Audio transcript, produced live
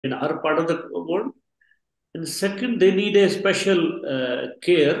in our part of the world. And second, they need a special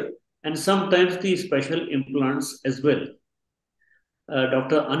care and sometimes the special implants as well.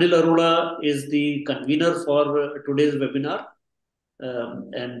 Dr. Anil Arora is the convener for today's webinar,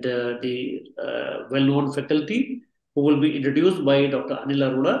 and the well-known faculty who will be introduced by Dr. Anil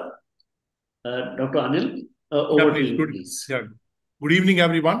Arora. Dr. Anil, over to you, please. Yeah. Good evening,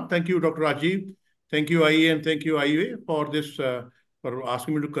 everyone. Thank you, Dr. Rajeev. Thank you, IEA, and thank you, IOA, for this, for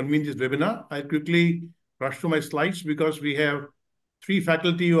asking me to convene this webinar. I'll quickly rush through my slides because we have 3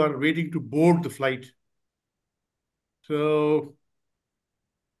 faculty who are waiting to board the flight. So,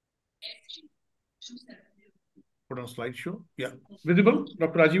 put on slideshow. Yeah, visible,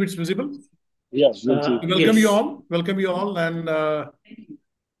 Dr. Rajeev. It's visible. Yes. Welcome you all. Welcome you all, and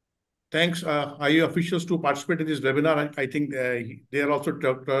thanks, IOA officials, to participate in this webinar. I think they are also,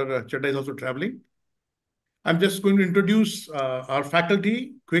 Dr. Chadda is also traveling. I'm just going to introduce our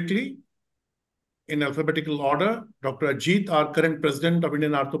faculty quickly in alphabetical order. Dr. Ajith, our current president of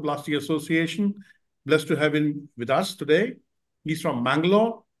Indian Arthroplasty Association, blessed to have him with us today. He's from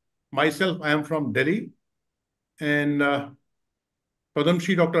Mangalore. Myself, I am from Delhi. And Padam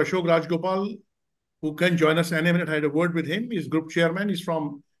Shri Dr. Ashok Rajgopal, who can join us any minute. I had a word with him. He's group chairman. He's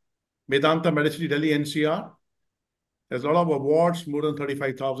from Medanta Medicine, Delhi, NCR. There's a lot of awards, more than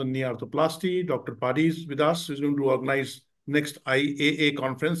 35,000 knee arthroplasty. Dr. Padi is with us. He's going to organize next IAA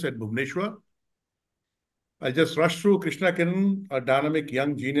conference at Bhubaneswar. I'll just rush through Krishna Kiran, a dynamic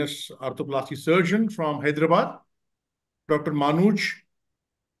young genius arthroplasty surgeon from Hyderabad. Dr. Manuj,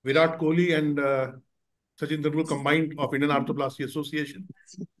 Virat Kohli, and Sachin Tendulkar combined of Indian Arthroplasty Association.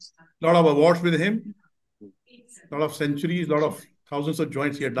 A lot of awards with him. A lot of centuries, a lot of thousands of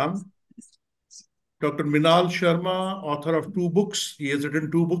joints he had done. Dr. Mrinal Sharma, author of 2 books. He has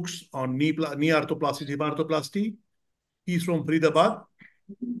written 2 books on knee arthroplasty, hip arthroplasty. He's from Faridabad.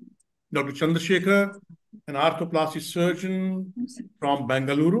 Dr. Chandrashekhar, an arthroplasty surgeon from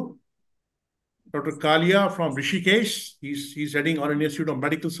Bengaluru. Dr. Kalia from Rishikesh. He's heading on an Institute of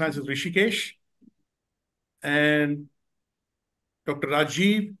Medical Sciences, Rishikesh. And Dr.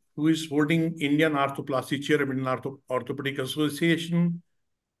 Rajeev, who is holding Indian Arthroplasty Chair of Indian Orthopedic Association.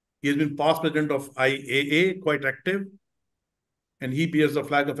 He has been past president of IAA, quite active, and he bears the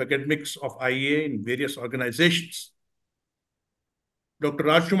flag of academics of IAA in various organizations. Dr.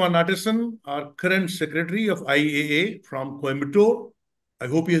 Rajkumar, our current secretary of IAA from Coimbatore. I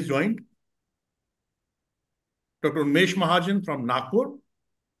hope he has joined. Dr. Unmesh Mahajan from Nagpur.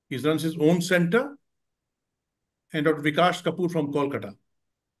 He runs his own center. And Dr. Vikas Kapoor from Kolkata.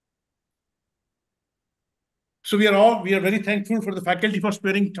 So we are very thankful for the faculty for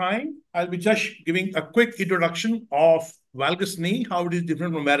sparing time. I'll be just giving a quick introduction of valgus knee, how it is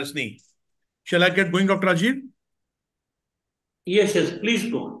different from varus knee. Shall I get going, Dr. Rajeev? Yes,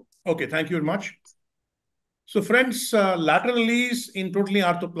 please go. Okay, thank you very much. So friends, lateral knees in total knee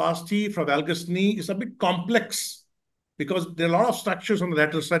arthroplasty for valgus knee is a bit complex because there are a lot of structures on the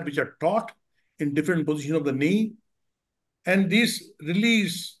lateral side which are taught in different positions of the knee. And this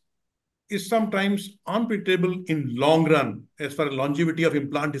release is sometimes unpredictable in long run as far as longevity of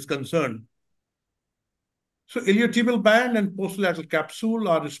implant is concerned. So iliotibial band and posterolateral capsule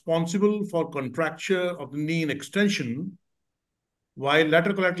are responsible for contracture of the knee in extension, while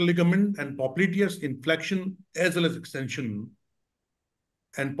lateral collateral ligament and popliteus in flexion as well as extension.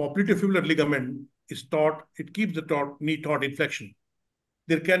 And popliteofibular ligament is taut, it keeps the knee taut in flexion.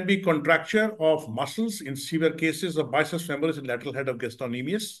 There can be contracture of muscles in severe cases of biceps femoris and lateral head of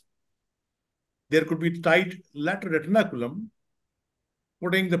gastrocnemius. There could be tight lateral retinaculum,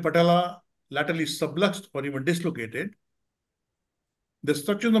 putting the patella laterally subluxed or even dislocated. The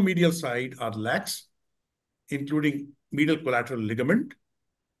structure on the medial side are lax, including medial collateral ligament.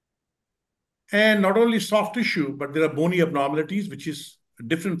 And not only soft tissue, but there are bony abnormalities, which is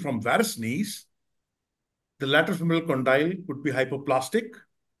different from varus knees. The lateral femoral condyle could be hypoplastic.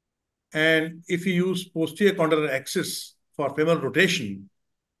 And if you use posterior condylar axis for femoral rotation,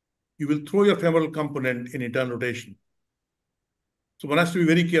 you will throw your femoral component in internal rotation. So one has to be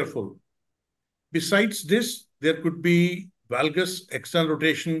very careful. Besides this, there could be valgus external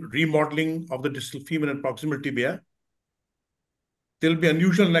rotation, remodeling of the distal femur and proximal tibia. There will be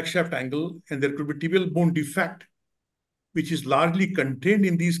unusual neck shaft angle, and there could be tibial bone defect, which is largely contained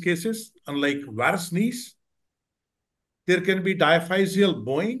in these cases, unlike varus knees. There can be diaphyseal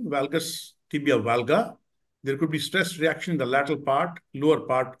bowing, valgus tibia valga. There could be stress reaction in the lateral part, lower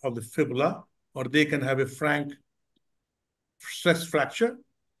part of the fibula, or they can have a frank stress fracture.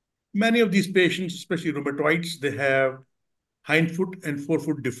 Many of these patients, especially rheumatoids, they have hindfoot and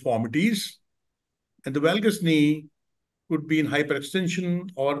forefoot deformities. And the valgus knee could be in hyperextension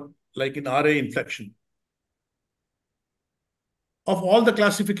or like in RA inflection. Of all the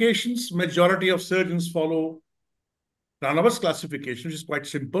classifications, majority of surgeons follow Ranawat's classification, which is quite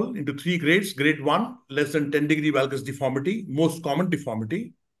simple, into 3 grades. Grade 1, less than 10-degree valgus deformity, most common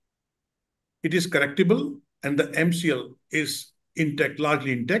deformity. It is correctable and the MCL is intact,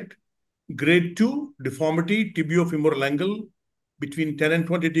 largely intact. Grade 2, deformity, tibiofemoral angle between 10 and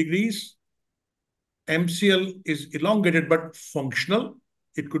 20 degrees. MCL is elongated but functional.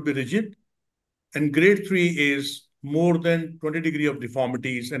 It could be rigid. And grade 3 is more than 20 degrees of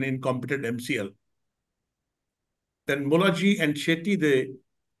deformities and incompetent MCL. Then Mulaji and Shetty, they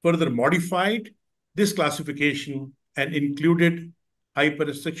further modified this classification and included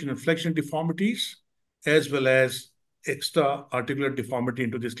hyperextension and flexion deformities, as well as extra articular deformity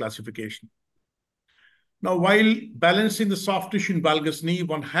into this classification. Now, while balancing the soft tissue in valgus knee,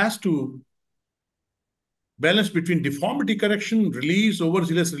 one has to balance between deformity correction, release,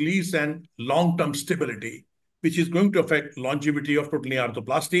 overzealous release, and long-term stability, which is going to affect longevity of total knee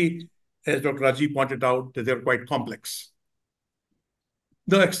arthroplasty. As Dr. Rajeev pointed out, that they're quite complex.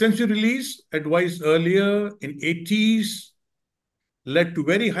 The extensive release advised earlier in 80s led to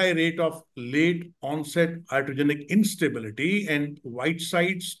very high rate of late onset iatrogenic instability, and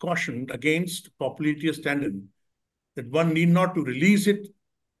Whiteside's cautioned against popliteus tendon, that one need not to release it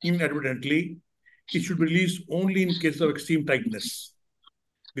inadvertently. It should be released only in case of extreme tightness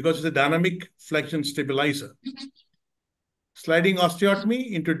because it's a dynamic flexion stabilizer. Sliding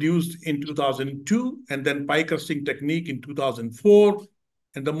osteotomy introduced in 2002, and then pie crusting technique in 2004,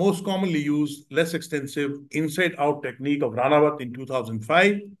 and the most commonly used, less extensive inside-out technique of Ranawat in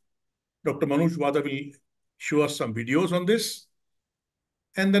 2005. Dr. Manuj Wadhwa will show us some videos on this.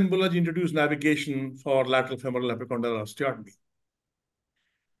 And then Mulaji introduced navigation for lateral femoral epicondylar osteotomy.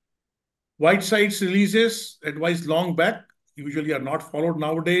 Whiteside's releases advised long back usually are not followed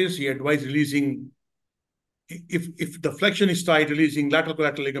nowadays. He advised releasing, if the flexion is tight, releasing lateral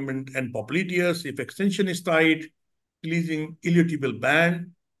collateral ligament and popliteus. If extension is tight, releasing iliotibial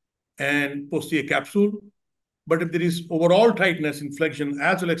band and posterior capsule. But if there is overall tightness in flexion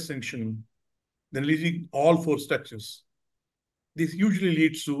as well as extension, then releasing all 4 structures. This usually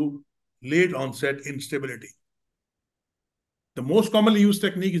leads to late onset instability. The most commonly used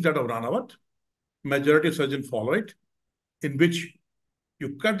technique is that of Ranawat. Majority of surgeons follow it, in which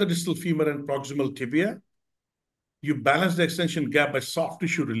you cut the distal femur and proximal tibia, you balance the extension gap by soft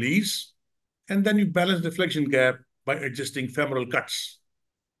tissue release, and then you balance the flexion gap by adjusting femoral cuts.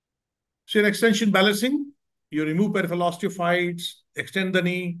 So in extension balancing, you remove peripheral osteophytes, extend the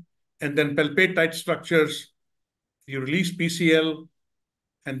knee, and then palpate tight structures. You release PCL,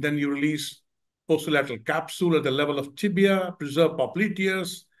 and then you release posterolateral capsule at the level of tibia, preserve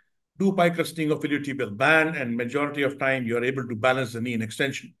popliteus, do pie crusting of iliotibial band, and majority of time you are able to balance the knee in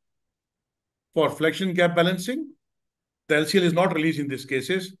extension. For flexion gap balancing, the LCL is not released in these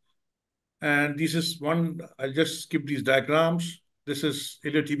cases. And this is one, I'll just skip these diagrams. This is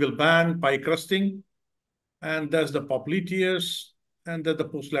iliotibial band, pie crusting, and there's the popliteus, and there's the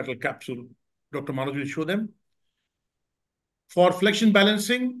posterolateral capsule. Dr. Manuj will show them. For flexion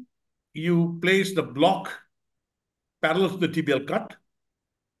balancing, you place the block parallel to the tibial cut,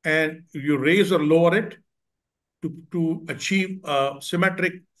 and you raise or lower it to achieve a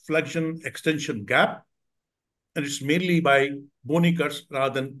symmetric flexion extension gap. And it's mainly by bony cuts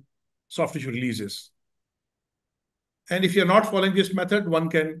rather than soft tissue releases. And if you're not following this method, one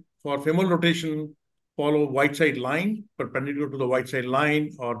can, for femoral rotation, follow Whiteside line, perpendicular to the Whiteside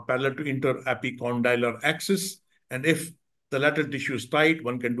line or parallel to inter-epicondylar axis. And if the lateral tissue is tight,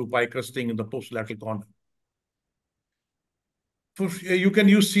 one can do pie crusting in the posterolateral corner. You can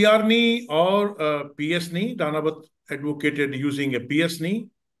use CR knee or PS knee. Ranawat advocated using a PS knee,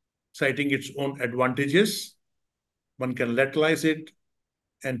 citing its own advantages. One can lateralize it,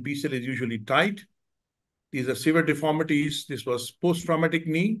 and PCL is usually tight. These are severe deformities. This was post-traumatic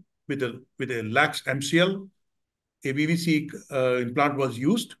knee with a lax MCL. A VVC implant was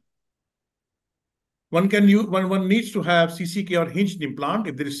used. One needs to have CCK or hinged implant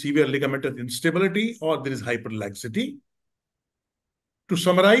if there is severe ligamentous instability or there is hyperlaxity. To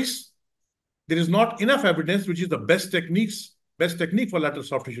summarize, there is not enough evidence which is the best technique for lateral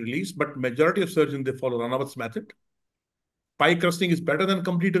soft tissue release, but majority of surgeons, they follow Ranawat's method. Pie crusting is better than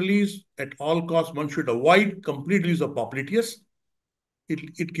complete release. At all costs, one should avoid complete release of popliteus.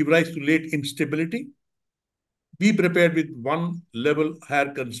 It gives rise to late instability. Be prepared with one level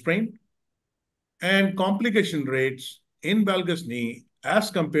hair constraint. And complication rates in valgus knee as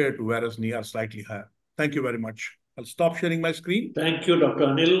compared to varus knee are slightly higher. Thank you very much. I'll stop sharing my screen. Thank you, Dr.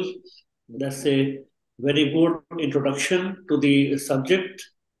 Anil. That's a very good introduction to the subject,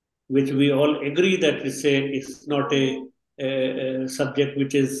 which we all agree that it's not a subject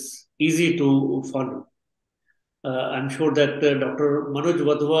which is easy to follow. I'm sure that Dr. Manuj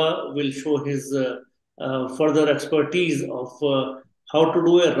Wadhwa will show his further expertise of how to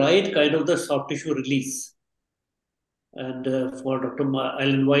do a right kind of the soft tissue release. And I'll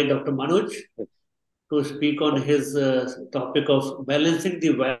invite Dr. Manuj to speak on his topic of balancing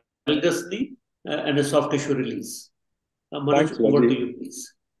the valgus knee and a soft tissue release. Manuj, Thanks, over to Rajeev. you,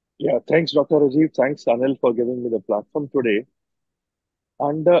 please. Yeah, thanks, Dr. Rajeev. Thanks, Anil, for giving me the platform today.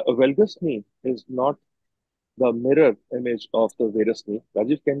 And the valgus knee is not the mirror image of the varus knee.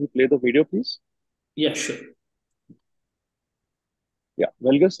 Rajeev, can you play the video, please? Yeah, sure. Yeah,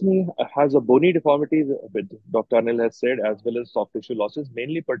 valgus knee has a bony deformity, with Dr. Anil has said, as well as soft tissue losses,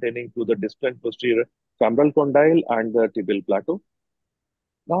 mainly pertaining to the distal and posterior femoral condyle and the tibial plateau.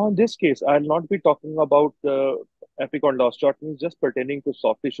 Now, in this case, I'll not be talking about the epicondylar osteotomy, just pertaining to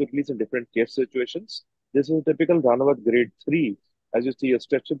soft tissue release in different case situations. This is a typical Ranawat grade 3, as you see, a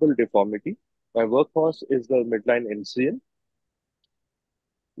stretchable deformity. My workhorse is the midline NCL.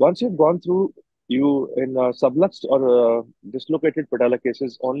 Once you've gone through, you in subluxed or dislocated patella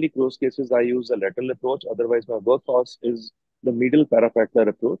cases, only close cases I use the lateral approach. Otherwise, my workhorse is the medial parapatellar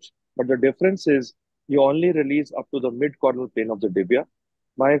approach. But the difference is you only release up to the mid-cornal plane of the tibia.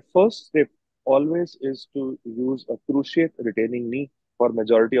 My first step always is to use a cruciate retaining knee for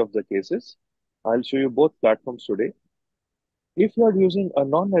majority of the cases. I'll show you both platforms today. If you are using a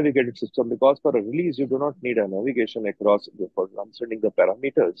non-navigated system, because for a release, you do not need a navigation across for understanding the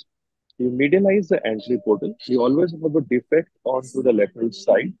parameters, you medialize the entry portal. You always have a defect onto the lateral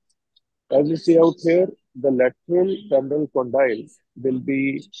side. As you see out here, the lateral femoral condyle will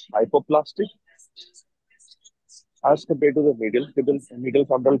be hypoplastic as compared to the medial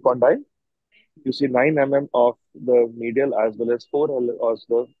femoral condyle. You see 9 mm of the medial as well as 4 mm of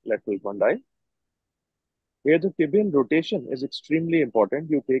the lateral condyle. Here the tibial rotation is extremely important.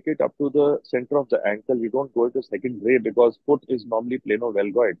 You take it up to the center of the ankle. You don't go to second ray because foot is normally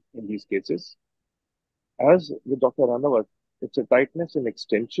plano-valgoid in these cases. As with Dr. Ranawat, it's a tightness and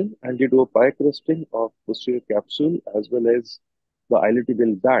extension, and you do a pie crusting of posterior capsule as well as the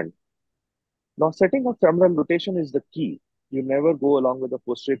iliotibial band. Now, setting of femoral rotation is the key. You never go along with the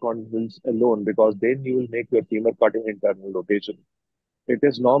posterior condyles alone because then you will make your femur cutting internal rotation. It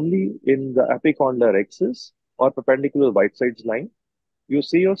is normally in the epicondylar axis or perpendicular right sides line. You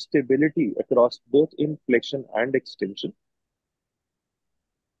see your stability across both in flexion and extension.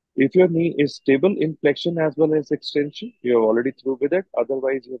 If your knee is stable in flexion as well as extension, you're already through with it.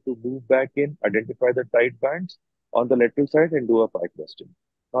 Otherwise, you have to move back in, identify the tight bands on the lateral side and do a pie crusting.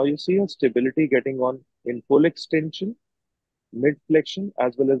 Now you see your stability getting on in full extension, mid flexion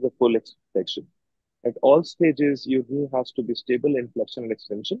as well as the full flexion. At all stages, your knee has to be stable in flexion and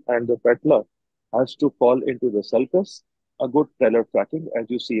extension, and the patella has to fall into the sulcus, a good talar tracking, as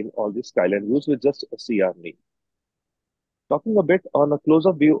you see in all these skyline views with just a CR knee. Talking a bit on a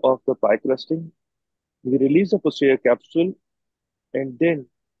close-up view of the pie crusting, we release the posterior capsule and then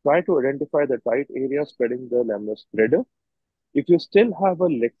try to identify the tight area spreading the laminar spreader. If you still have a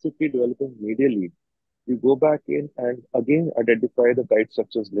lexically developing medially, you go back in and again identify the tight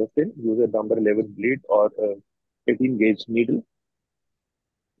structures left in, use a number 11 bleed or a 18 gauge needle.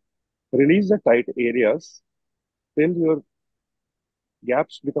 Release the tight areas till your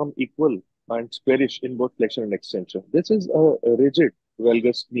gaps become equal and squarish in both flexion and extension. This is a rigid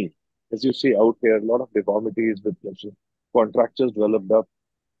valgus knee. As you see out here, a lot of deformities with flexion, contractures developed up.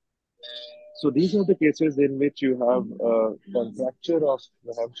 So these are the cases in which you have a contracture of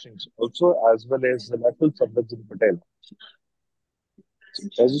the hamstrings also, as well as the lateral subluxing patella.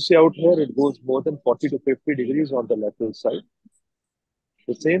 As you see out here, it goes more than 40 to 50 degrees on the lateral side.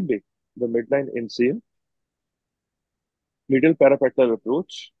 The same way, the midline NCL, medial parapatellar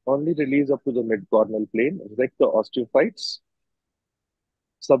approach, only release up to the mid-cornal plane, rect the osteophytes,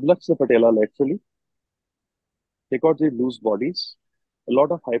 sublux the patella laterally, take out the loose bodies. A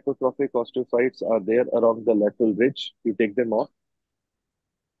lot of hypertrophic osteophytes are there around the lateral ridge. You take them off.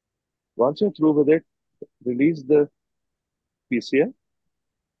 Once you're through with it, release the PCL.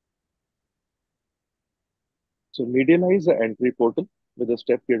 So medialize the entry portal with a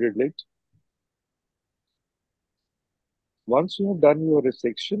step-guided leg. Once you have done your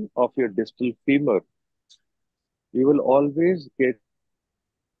resection of your distal femur, you will always get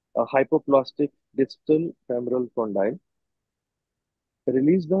a hypoplastic distal femoral condyle.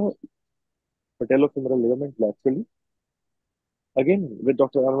 Release the patellofemoral ligament laterally. Again, with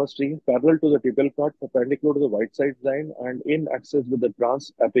Dr. Arma's tree, parallel to the tibial cut, perpendicular to the right side line, and in axis with the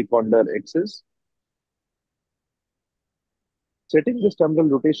trans epicondylar axis. Setting this femoral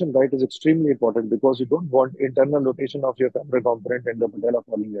rotation right is extremely important because you don't want internal rotation of your femoral component and the patella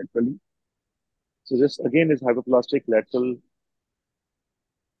falling laterally. So this again is hypoplastic lateral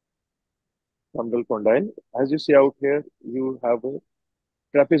femoral condyle. As you see out here, you have a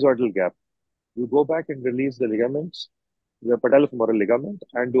trapezoidal gap. You go back and release the ligaments, the patellofemoral ligament,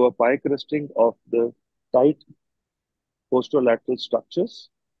 and do a pie crusting of the tight posterolateral structures.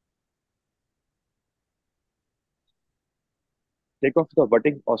 Take off the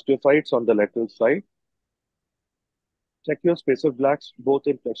budding osteophytes on the lateral side. Check your spacer blacks both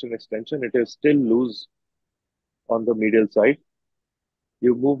in flexion extension. It is still loose on the medial side.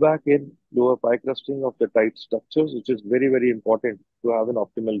 You move back in, do a pie crusting of the tight structures, which is very, very important to have an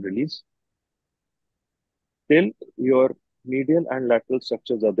optimal release. Till your medial and lateral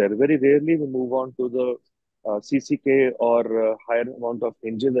structures are there. Very rarely we move on to the CCK or higher amount of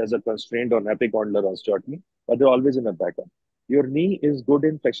hinges as a constraint on epicondylar osteotomy, but they're always in a backup. Your knee is good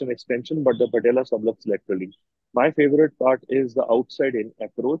in flexion extension, but the patella subluxes laterally. My favorite part is the outside in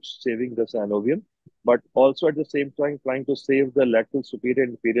approach, saving the synovium, but also at the same time trying to save the lateral superior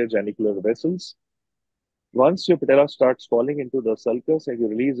and inferior genicular vessels. Once your patella starts falling into the sulcus and your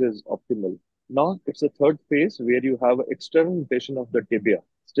release is optimal. Now it's the third phase where you have external rotation of the tibia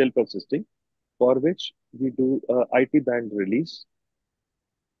still persisting, for which we do a IT band release.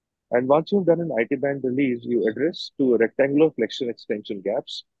 And once you've done an IT band release, you address to rectangular flexion extension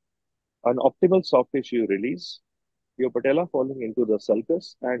gaps, an optimal soft tissue release, your patella falling into the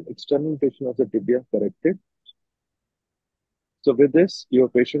sulcus, and external rotation of the tibia corrected. So with this, your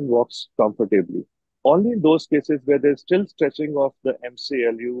patient walks comfortably. Only in those cases where there's still stretching of the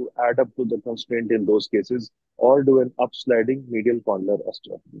MCL, you add up to the constraint in those cases or do an upsliding medial condylar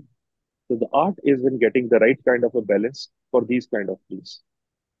osteotomy. So the art is in getting the right kind of a balance for these kind of things.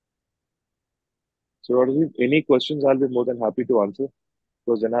 So Rajeev, any questions, I'll be more than happy to answer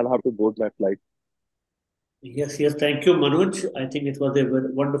because then I'll have to board my flight. Yes, thank you, Manuj. I think it was a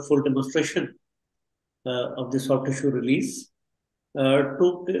wonderful demonstration of the soft tissue release.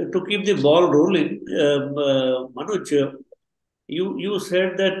 To keep the ball rolling, Manuj, you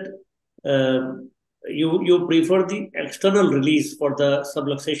said that you prefer the external release for the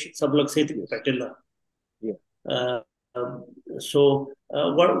subluxating patella. Yeah.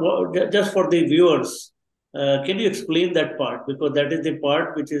 Just for the viewers, can you explain that part? Because that is the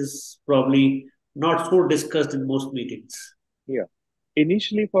part which is probably not so discussed in most meetings. Yeah.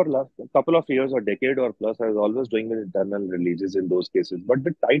 Initially, for last couple of years or decade or plus, I was always doing the internal releases in those cases. But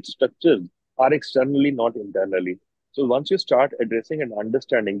the tight structures are externally, not internally. So once you start addressing and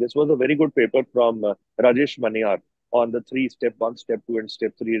understanding, this was a very good paper from Rajesh Maniyar on the 3-step, 1, step 2, and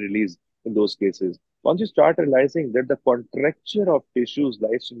step 3 release in those cases. Once you start realizing that the contracture of tissues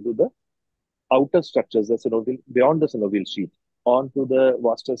lies into the outer structures, the synovial, beyond the synovial sheath, onto the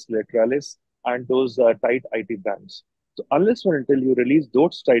vastus lateralis and those tight IT bands. So unless or until you release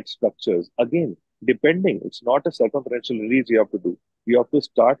those tight structures, again, depending, it's not a circumferential release you have to do. You have to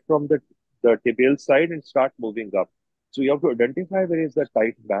start from the tibial side and start moving up. So you have to identify where is the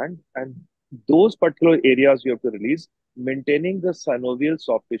tight band and those particular areas you have to release, maintaining the synovial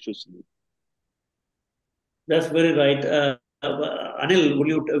soft tissue sleeve. That's very right. Anil,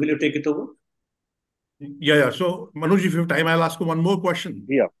 will you take it over? Yeah. So Manuj, if you have time, I'll ask you one more question.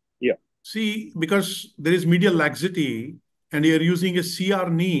 Yeah. See, because there is medial laxity and you're using a CR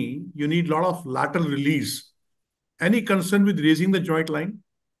knee, you need a lot of lateral release. Any concern with raising the joint line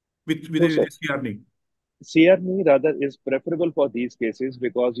with a CR knee? CR knee rather is preferable for these cases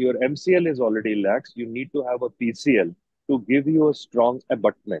because your MCL is already lax. You need to have a PCL to give you a strong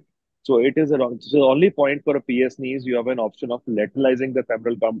abutment. So it is so the only point for a PS knee is you have an option of lateralizing the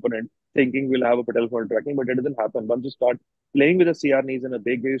femoral component, thinking we'll have a patellofemoral tracking, but it doesn't happen. Once you start playing with the CR knees in a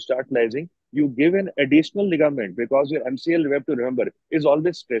big way, you start lysing, you give an additional ligament because your MCL, we have to remember, is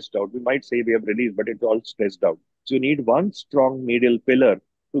always stressed out. We might say we have released, but it's all stressed out. So you need one strong medial pillar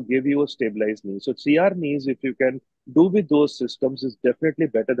to give you a stabilized knee. So CR knees, if you can do with those systems, is definitely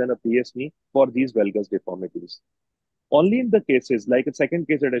better than a PS knee for these valgus deformities. Only in the cases, like the second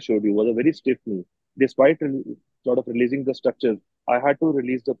case that I showed you was a very stiff knee. Despite sort of releasing the structures, I had to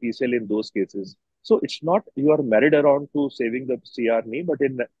release the PCL in those cases. So it's not you are married around to saving the CR knee, but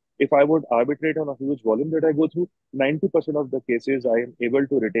if I would arbitrate on a huge volume that I go through, 90% of the cases I am able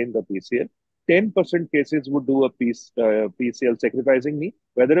to retain the PCL. 10% cases would do a PCL sacrificing me,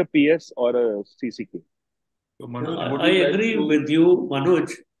 whether a PS or a CCK. So Manoj, I agree with you, Manoj,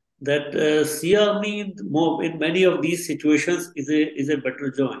 that CR knee in many of these situations is a better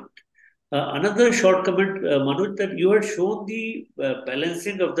joint. Another short comment, Manoj, that you had shown the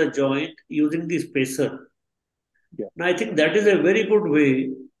balancing of the joint using the spacer. Yeah. And I think that is a very good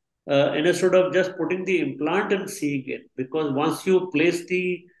way instead of just putting the implant and seeing it. Because once you place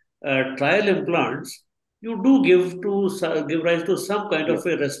the trial implants, you do give rise to some kind Yeah. of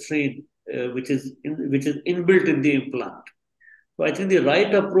a restraint, which is inbuilt in the implant. So I think the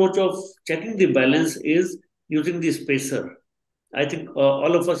right approach of checking the balance is using the spacer. I think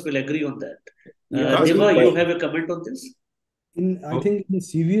all of us will agree on that. Yeah, Vikas, Deva, But you have a comment on this? I oh, think in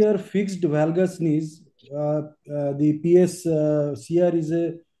severe fixed valgus knees, the PS CR is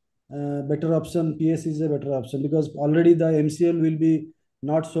a better option. PS is a better option because already the MCL will be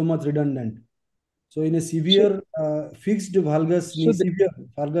not so much redundant. So in a so, severe fixed valgus knee, so the,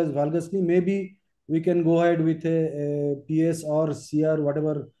 severe valgus knee, maybe we can go ahead with a PS or CR,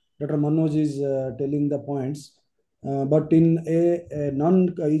 whatever Dr. Manoj is telling the points. But in a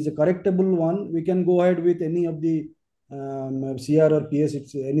non is a correctable one, we can go ahead with any of the CR or PS.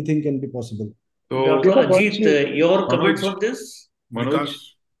 It's anything can be possible. so Dr. Deva, once Ajith, you, your Manoj, comments on this? Vikas, Manoj,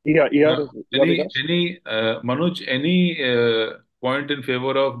 yeah, yeah, what Vikas? Manoj, any point in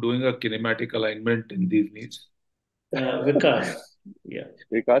favor of doing a kinematic alignment in these needs? Vikas, yeah.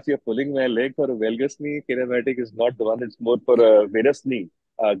 Because you're pulling my leg for a valgus knee, kinematic is not the one. It's more for a varus knee,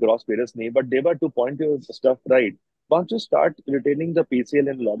 gross varus knee. But Deva, to point your stuff right, once you start retaining the PCL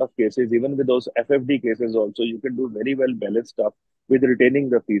in a lot of cases, even with those FFD cases also, you can do very well balanced stuff with retaining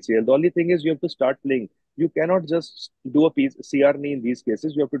the PCL. The only thing is you have to start playing. You cannot just do a CR knee in these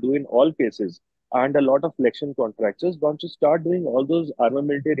cases. You have to do in all cases and a lot of flexion contractures. Once you start doing all those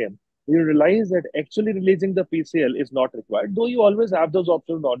armamentarium, you realize that actually releasing the PCL is not required, though you always have those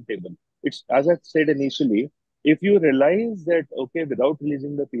options on table. It's as I said initially, if you realize that okay, without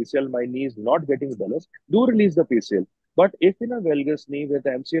releasing the PCL, my knee is not getting balanced, do release the PCL. But if in a valgus knee where the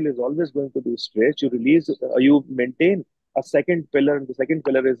MCL is always going to be stretched, you maintain a second pillar, and the second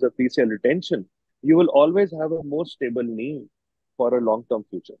pillar is the PCL retention, you will always have a more stable knee for a long-term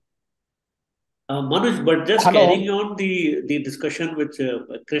future. Manuj, but just Hello. carrying on the discussion which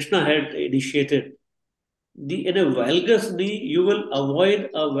Krishna had initiated, in a valgus knee, you will avoid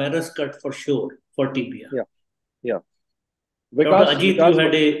a varus cut for sure for tibia. Yeah, yeah. Dr. Ajith,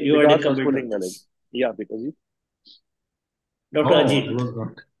 you had a Vikas was comment pulling on my leg. this. Yeah, because you. Dr. I Ajith, was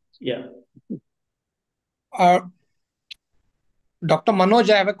not. yeah. Dr. Manoj,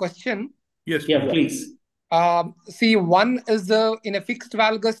 I have a question. yes, Yeah, please. please. See, one is in a fixed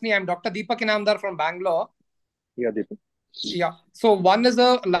valgus knee. I'm Dr. Deepak Inamdar from Bangalore. Yeah, Deepak. Yeah. So one is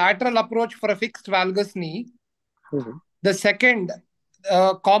a lateral approach for a fixed valgus knee. Mm-hmm. The second,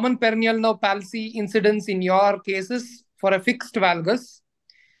 common peroneal nerve palsy incidence in your cases for a fixed valgus.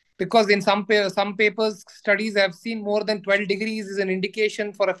 Because in some papers, studies have seen more than 12 degrees is an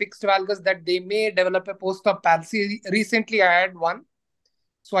indication for a fixed valgus that they may develop a post-op palsy. Recently, I had one.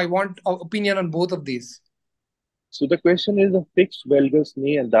 So I want an opinion on both of these. So the question is a fixed valgus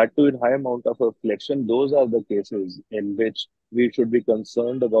knee and that too in high amount of a flexion. Those are the cases in which we should be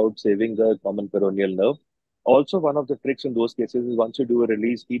concerned about saving the common peroneal nerve. Also, one of the tricks in those cases is once you do a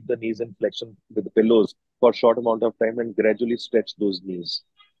release, keep the knees in flexion with the pillows for a short amount of time and gradually stretch those knees.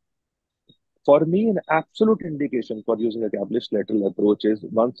 For me, an absolute indication for using a established lateral approach is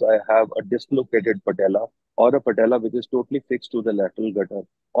once I have a dislocated patella or a patella which is totally fixed to the lateral gutter.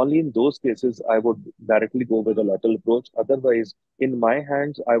 Only in those cases, I would directly go with a lateral approach. Otherwise, in my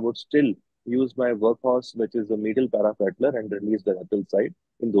hands, I would still use my workhorse, which is the medial parapatellar, and release the lateral side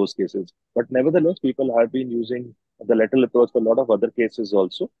in those cases. But nevertheless, people have been using the lateral approach for a lot of other cases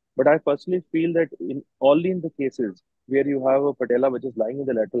also. But I personally feel that only in the cases where you have a patella which is lying in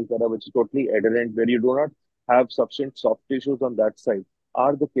the lateral cara, which is totally adherent, where you do not have sufficient soft tissues on that side,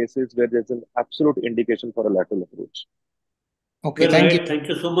 are the cases where there's an absolute indication for a lateral approach. Okay, Well, thank you. right. Thank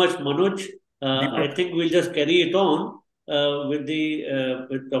you so much, Manoj. I think we'll just carry it on with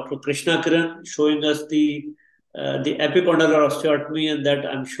Dr. Krishna Kiran showing us the epicondylar osteotomy, and that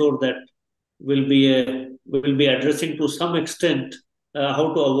I'm sure that will be addressing to some extent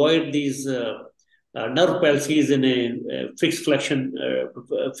how to avoid these nerve palsies in a fixed flexion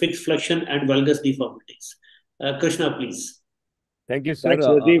and valgus deformities. Krishna, please. Thank you, sir. Thanks,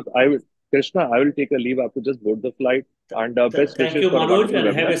 Rajeev. Krishna, I will take a leave after just board the flight. And best Thank wishes you, for a Manoj, wonderful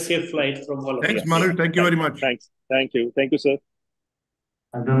and have webinar. a safe flight from all of Thanks, us. Manoj. Thank you very much. Thanks. Thank you. Thank you, sir.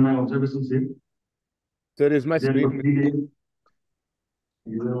 I've done my observations here. Sir, is my There are screen 3 days.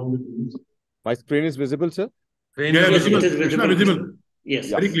 These are all the things. my screen is visible, sir? Yeah, Yes, visible. it is Krishna, visible. visible. Yes.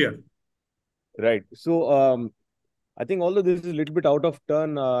 Very clear. Right. So I think although this is a little bit out of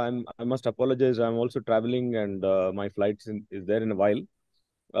turn, and I must apologize. I'm also traveling, and my flight is there in a while.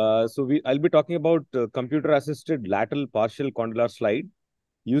 I'll be talking about computer-assisted lateral partial condylar slide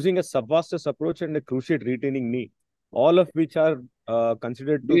using a subvastus approach and a cruciate retaining knee. all of which are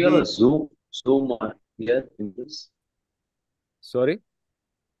considered Do to you have be... a zoom on here in this? Sorry.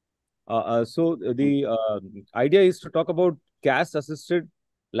 So the idea is to talk about CAS-assisted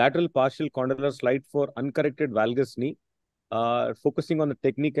lateral partial condylar slide for uncorrected valgus knee, focusing on the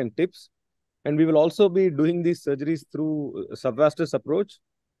technique and tips. And we will also be doing these surgeries through subvastus approach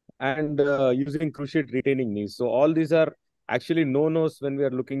and using cruciate retaining knees. So all these are actually no-nos when we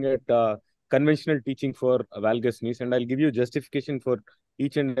are looking at conventional teaching for valgus knees. And I'll give you justification for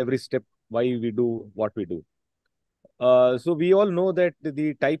each and every step why we do what we do. So we all know that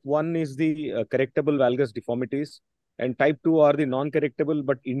the type 1 is the correctable valgus deformities, and type 2 are the non-correctable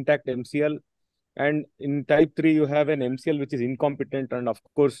but intact MCL. And in type 3, you have an MCL which is incompetent. And of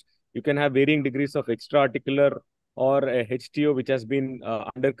course, you can have varying degrees of extra-articular or a HTO which has been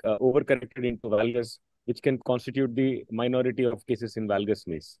overcorrected into valgus, which can constitute the minority of cases in valgus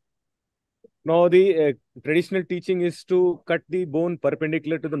knees. Now, the traditional teaching is to cut the bone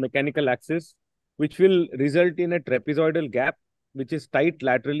perpendicular to the mechanical axis, which will result in a trapezoidal gap, which is tight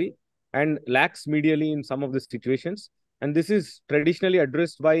laterally and lax medially in some of the situations. And this is traditionally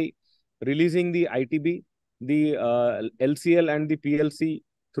addressed by releasing the ITB, the LCL and the PLC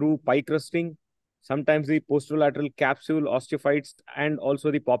through pie crusting, sometimes the posterolateral capsule osteophytes, and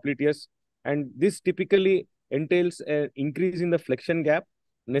also the popliteus. And this typically entails an increase in the flexion gap,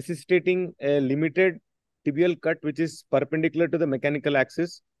 necessitating a limited tibial cut, which is perpendicular to the mechanical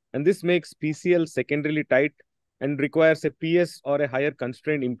axis. And this makes PCL secondarily tight and requires a PS or a higher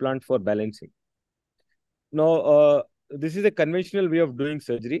constrained implant for balancing. Now, this is a conventional way of doing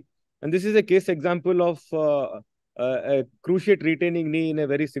surgery. And this is a case example of a cruciate retaining knee in a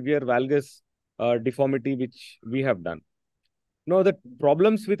very severe valgus deformity, which we have done. Now, the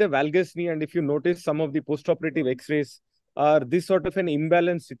problems with a valgus knee, and if you notice some of the postoperative X-rays, are this sort of an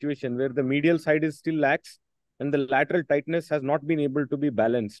imbalanced situation where the medial side is still lax and the lateral tightness has not been able to be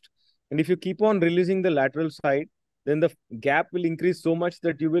balanced. And if you keep on releasing the lateral side, then the gap will increase so much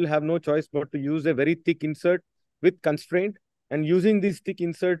that you will have no choice but to use a very thick insert with constraint. And using these thick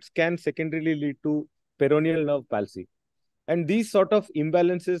inserts can secondarily lead to peroneal nerve palsy. And these sort of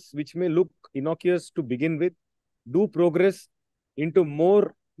imbalances, which may look innocuous to begin with, do progress into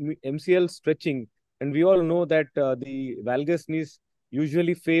more MCL stretching. And we all know that the valgus knees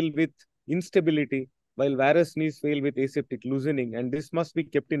usually fail with instability, while varus knees fail with aseptic loosening. And this must be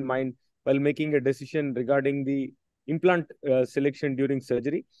kept in mind while making a decision regarding the implant selection during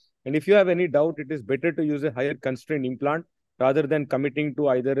surgery. And if you have any doubt, it is better to use a higher constrained implant rather than committing to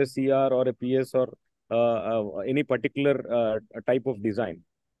either a CR or a PS or any particular type of design.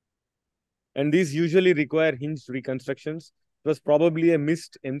 And these usually require hinged reconstructions. It was probably a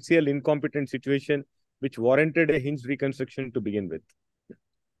missed MCL incompetent situation which warranted a hinged reconstruction to begin with.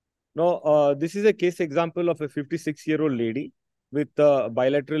 Now, this is a case example of a 56-year-old lady with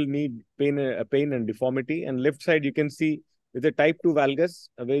bilateral knee pain and deformity. And left side, you can see with a type 2 valgus,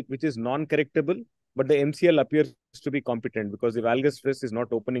 which is non-correctable, but the MCL appears to be competent because the valgus stress is not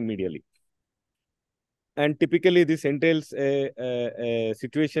opening medially. And typically, this entails a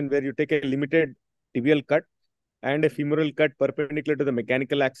situation where you take a limited tibial cut and a femoral cut perpendicular to the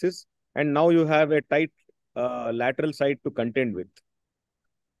mechanical axis. And now you have a tight lateral side to contend with.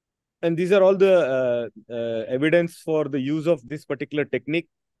 And these are all the evidence for the use of this particular technique,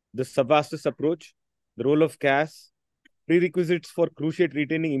 the subvastus approach, the role of CAS, prerequisites for cruciate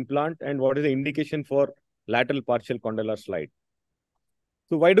retaining implant, and what is the indication for lateral partial condylar slide.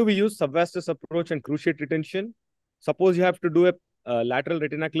 So why do we use subvastus approach and cruciate retention? Suppose you have to do a lateral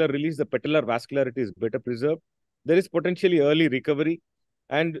retinacular release, the patellar vascularity is better preserved. There is potentially early recovery,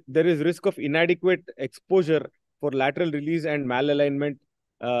 and there is risk of inadequate exposure for lateral release and malalignment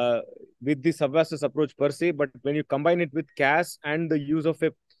with the subvastus approach per se. But when you combine it with CAS and the use of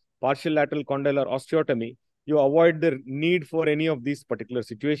a partial lateral condylar osteotomy, you avoid the need for any of these particular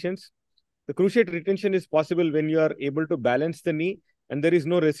situations. The cruciate retention is possible when you are able to balance the knee and there is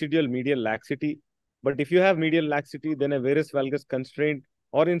no residual medial laxity. But if you have medial laxity, then a varus valgus constraint,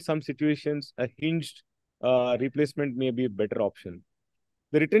 or in some situations, a hinged replacement may be a better option.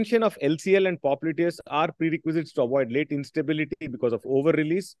 The retention of LCL and popliteus are prerequisites to avoid late instability because of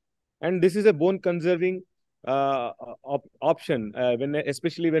over-release. And this is a bone-conserving option,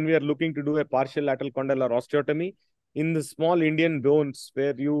 especially when we are looking to do a partial lateral condylar osteotomy. In the small Indian bones,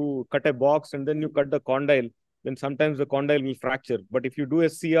 where you cut a box and then you cut the condyle, then sometimes the condyle will fracture. But if you do a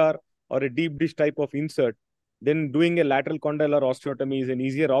CR or a deep dish type of insert, then doing a lateral condylar osteotomy is an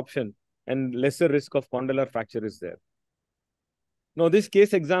easier option and lesser risk of condylar fracture is there. Now, this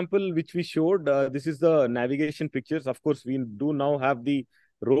case example which we showed, this is the navigation pictures. Of course, we do now have the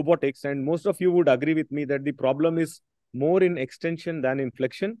robotics, and most of you would agree with me that the problem is more in extension than in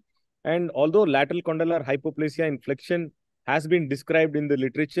flexion. And although lateral condylar hypoplasia in flexion has been described in the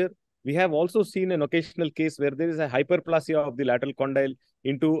literature, we have also seen an occasional case where there is a hyperplasia of the lateral condyle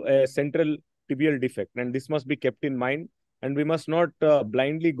into a central tibial defect, and this must be kept in mind. And we must not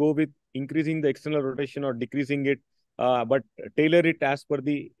blindly go with increasing the external rotation or decreasing it, but tailor it as per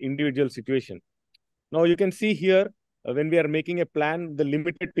the individual situation. Now you can see here, when we are making a plan, the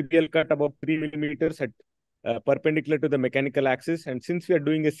limited tibial cut about 3 millimeters at perpendicular to the mechanical axis. And since we are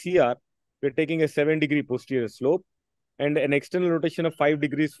doing a CR, we're taking a 7-degree posterior slope, and an external rotation of 5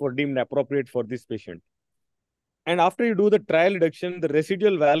 degrees for deemed appropriate for this patient. And after you do the trial reduction, the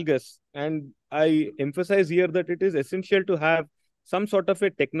residual valgus, and I emphasize here that it is essential to have some sort of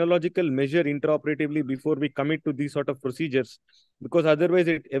a technological measure intraoperatively before we commit to these sort of procedures, because otherwise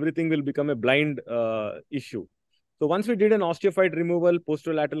everything will become a blind issue. So once we did an osteophyte removal,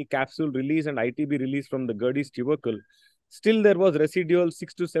 posterolateral capsule release, and ITB release from the Gerdy's tubercle, still there was residual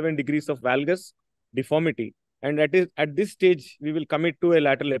 6 to 7 degrees of valgus deformity. And at this stage, we will commit to a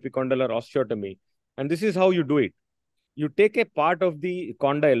lateral epicondylar osteotomy. And this is how you do it. You take a part of the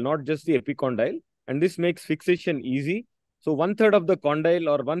condyle, not just the epicondyle, and this makes fixation easy. So 1/3 of the condyle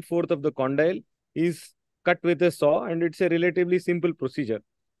or 1/4 of the condyle is cut with a saw, and it's a relatively simple procedure.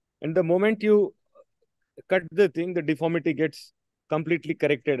 And the moment you cut the thing, the deformity gets completely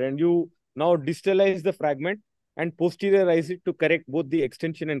corrected, and you now distalize the fragment and posteriorize it to correct both the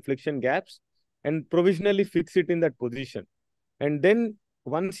extension and flexion gaps, and provisionally fix it in that position. And then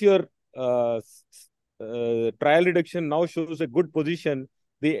once your trial reduction now shows a good position,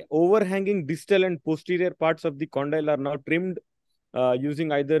 the overhanging distal and posterior parts of the condyle are now trimmed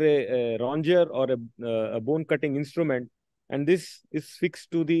using either a ronger or a bone cutting instrument. And this is fixed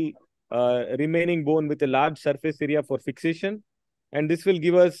to the remaining bone with a large surface area for fixation. And this will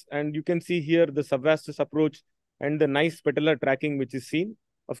give us, and you can see here the subvastus approach and the nice patellar tracking which is seen.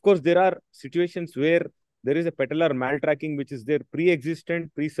 Of course, there are situations where there is a patellar maltracking which is there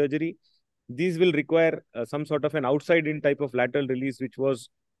pre-existent, pre-surgery. These will require some sort of an outside-in type of lateral release, which was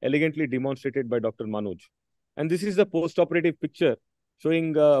elegantly demonstrated by Dr. Manuj. And this is the post-operative picture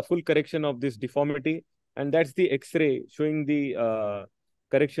showing full correction of this deformity. And that's the X-ray showing the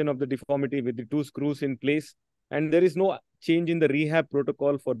correction of the deformity with the 2 screws in place. And there is no change in the rehab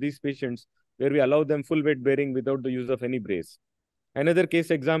protocol for these patients, where we allow them full weight bearing without the use of any brace. Another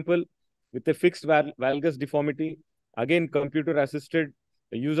case example with a fixed valgus deformity, again computer-assisted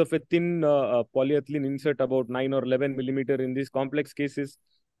use of a thin polyethylene insert about 9 or 11 millimeter in these complex cases,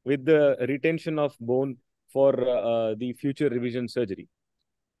 with the retention of bone for the future revision surgery.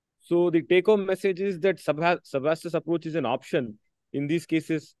 So the take-home message is that subvastus approach is an option in these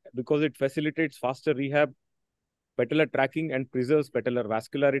cases because it facilitates faster rehab, patellar tracking, and preserves patellar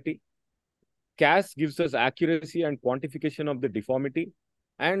vascularity. CAS gives us accuracy and quantification of the deformity,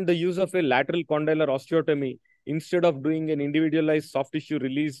 and the use of a lateral condylar osteotomy instead of doing an individualized soft tissue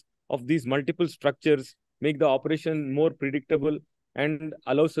release of these multiple structures make the operation more predictable and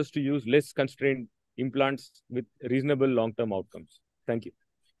allows us to use less constrained implants with reasonable long-term outcomes. Thank you.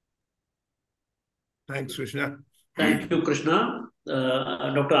 Thanks, Krishna. Thank you, Krishna.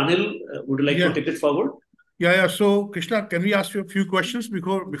 Dr. Anil, would you like to take it forward? Yeah. So, Krishna, can we ask you a few questions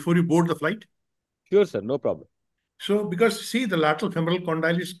before you board the flight? Sure, sir. No problem. So, because see, the lateral femoral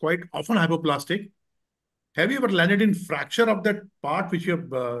condyle is quite often hypoplastic. Have you ever landed in fracture of that part which you have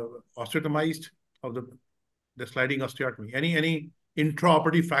osteotomized of the sliding osteotomy? Any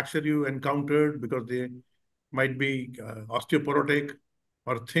intraoperative fracture you encountered because they might be osteoporotic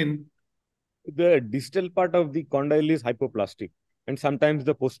or thin? The distal part of the condyle is hypoplastic, and sometimes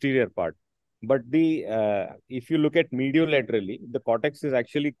the posterior part. But if you look at mediolaterally, the cortex is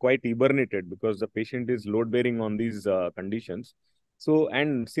actually quite hibernated because the patient is load-bearing on these conditions. So,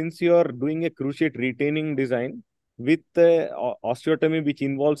 and since you are doing a cruciate retaining design with osteotomy, which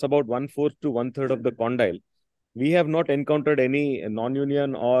involves about 1/4 to 1/3 of the condyle, we have not encountered any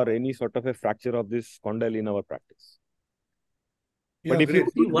non-union or any sort of a fracture of this condyle in our practice. Yeah, but if you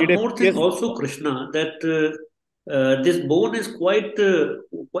see one more thing also, Krishna, that this bone is quite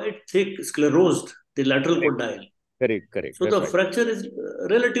thick, sclerosed, the lateral condyle. Correct. So the fracture is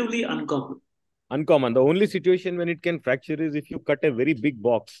relatively uncommon. The only situation when it can fracture is if you cut a very big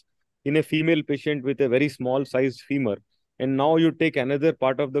box in a female patient with a very small sized femur, and now you take another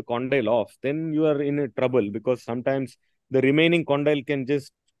part of the condyle off, then you are in a trouble because sometimes the remaining condyle can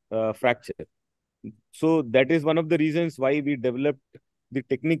just fracture. So that is one of the reasons why we developed the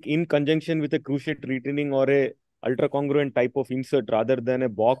technique in conjunction with a cruciate retaining or a ultra-congruent type of insert rather than a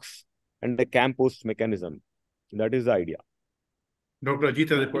box and a cam post mechanism. That is the idea. Dr. Ajith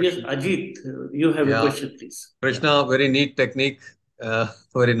has a Yes, question. Ajith, you have a question, please. Krishna, very neat technique,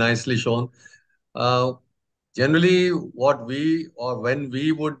 very nicely shown. Generally, what we or when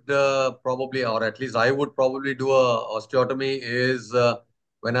we would probably, or at least I would probably do a osteotomy is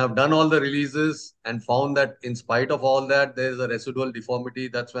when I've done all the releases and found that in spite of all that, there is a residual deformity,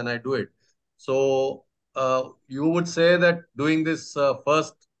 that's when I do it. So you would say that doing this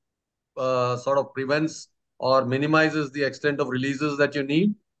first sort of prevents or minimizes the extent of releases that you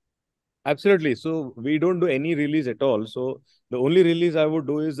need? Absolutely. So we don't do any release at all. So the only release I would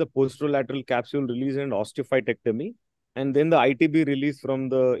do is the posterolateral capsule release and osteophytectomy, and then the ITB release from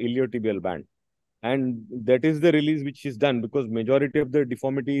the iliotibial band. And that is the release which is done because majority of the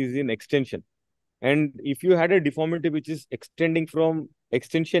deformity is in extension. And if you had a deformity which is extending from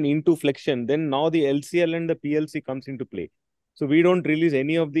extension into flexion, then now the LCL and the PLC comes into play. So we don't release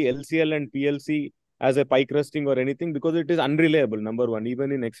any of the LCL and PLC as a pie crusting or anything because it is unreliable, number one,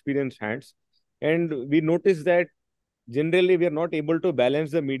 even in experienced hands. And we notice that generally we are not able to balance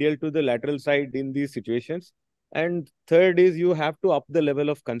the medial to the lateral side in these situations. And third is you have to up the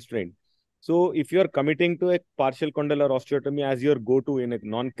level of constraint. So if you are committing to a partial condylar osteotomy as your go-to in a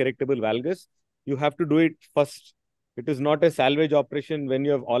non-correctable valgus, you have to do it first. It is not a salvage operation when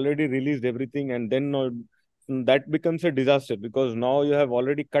you have already released everything and then that becomes a disaster because now you have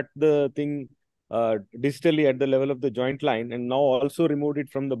already cut the thing distally at the level of the joint line and now also removed it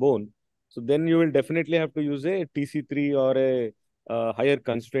from the bone. So then you will definitely have to use a TC3 or a higher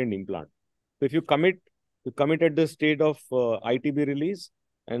constrained implant. So if you commit at the state of ITB release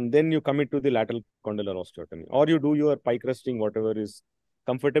and then you commit to the lateral condylar osteotomy or you do your pie crusting, whatever is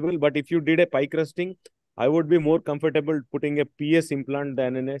comfortable. But if you did a pie crusting, I would be more comfortable putting a PS implant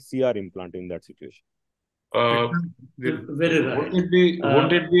than in a CR implant in that situation. Very right.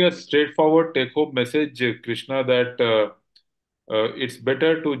 Won't it be a straightforward take-home message, Krishna, that it's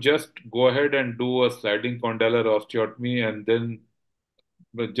better to just go ahead and do a sliding condylar osteotomy and then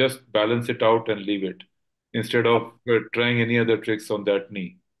just balance it out and leave it instead of trying any other tricks on that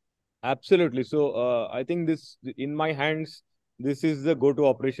knee? Absolutely. So I think this, in my hands, this is the go-to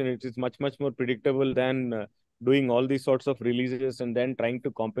operation. It is much more predictable than doing all these sorts of releases and then trying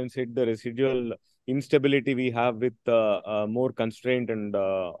to compensate the residual instability we have with more constraint and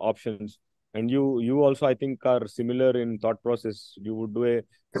options. And you also, I think, are similar in thought process. You would do a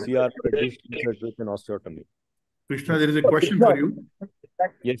CR with an osteotomy. Krishna, there is a question for you.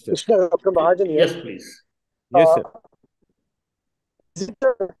 Yes, sir. Krishna, Dr. Mahajan, yes, please. Yes, sir.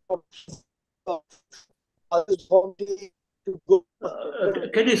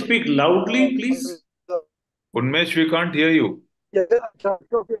 Can you speak loudly, please? Unmesh, we can't hear you.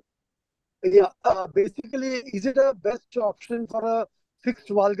 Basically, is it a best option for a fixed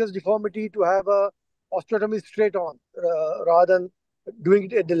valgus deformity to have a osteotomy straight on rather than doing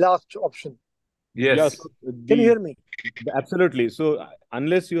it at the last option? Yes. Yes. Can you hear me? Absolutely. So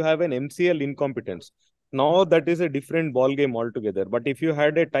unless you have an MCL incompetence, now that is a different ball game altogether. But if you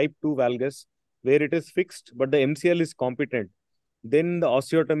had a type 2 valgus where it is fixed, but the MCL is competent, then the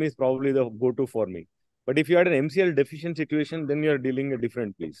osteotomy is probably the go-to for me. But if you had an MCL deficient situation, then you are dealing a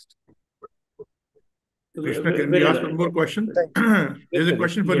different beast. Krishna, can we ask one more question? There's a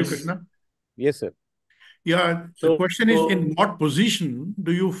question for you, Krishna. Yes, sir. Yeah, the question is, in what position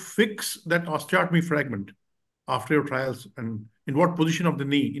do you fix that osteotomy fragment after your trials? And in what position of the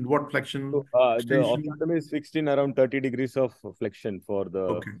knee? In what flexion? So, the osteotomy is fixed in around 30 degrees of flexion for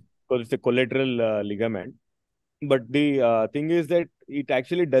the, because it's a collateral ligament. But the thing is that it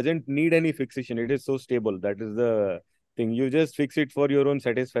actually doesn't need any fixation. It is so stable. That is the thing. You just fix it for your own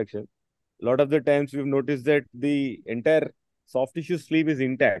satisfaction. A lot of the times we've noticed that the entire soft tissue sleeve is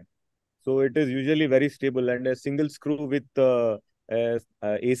intact. So it is usually very stable, and a single screw with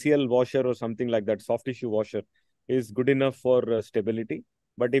ACL washer or something like that, soft tissue washer, is good enough for stability.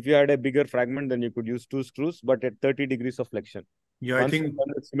 But if you had a bigger fragment, then you could use 2 screws, but at 30 degrees of flexion. Yeah, I think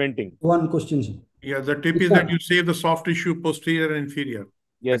cementing. One question, sir. Yeah, the tip is that you save the soft tissue posterior and inferior.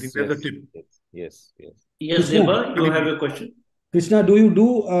 Yes, I think that's the tip. Yes. Yes, Deva, you have a question. Krishna, do you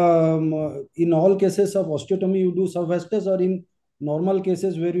do in all cases of osteotomy you do subvastus, or in normal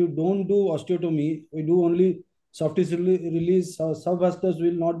cases where you don't do osteotomy, we do only soft tissue release? Subvastus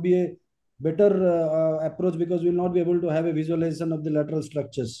will not be a better approach because we will not be able to have a visualization of the lateral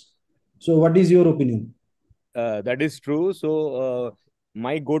structures. So what is your opinion? That is true. So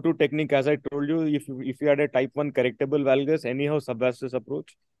my go-to technique, as I told you, if you had a type 1 correctable valgus, anyhow subvastus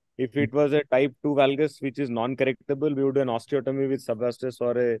approach. If it was a type 2 valgus which is non-correctable, we would do an osteotomy with subvastus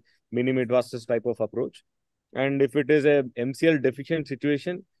or a mini midvastus type of approach. And if it is a MCL deficient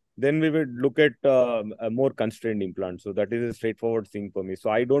situation, then we would look at a more constrained implant. So that is a straightforward thing for me. So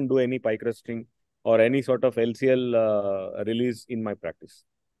I don't do any pie crusting or any sort of LCL release in my practice.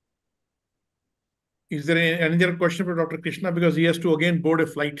 Is there any other question for Dr. Krishna? Because he has to again board a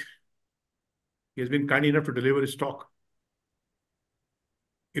flight. He has been kind enough to deliver his talk.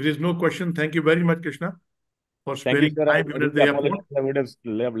 If there is no question, thank you very much, Krishna, for sparing time even at the airport. I would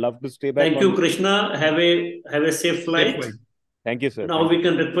have loved to stay back. Thank you, Krishna. Have a safe flight. Thank you, sir. Now we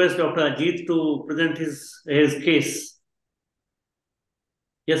can request Dr. Ajith to present his case.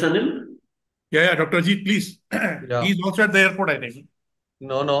 Yes, Anil? Yeah, Dr. Ajith, please. Yeah. He's also at the airport, I think.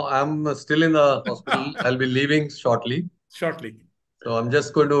 No, I'm still in the hospital. I'll be leaving shortly. Shortly. So I'm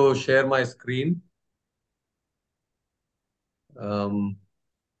just going to share my screen.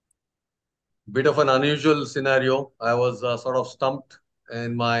 Bit of an unusual scenario. I was sort of stumped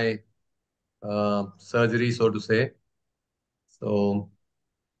in my surgery, so to say. So,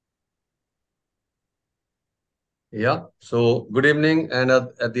 yeah. So, good evening. And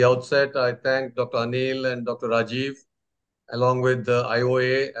at the outset, I thank Dr. Anil and Dr. Rajeev, along with the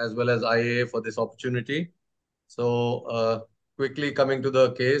IOA as well as IA for this opportunity. So, quickly coming to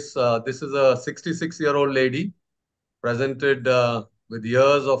the case, this is a 66-year-old lady presented with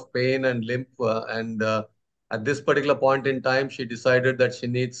years of pain and limp. At this particular point in time, she decided that she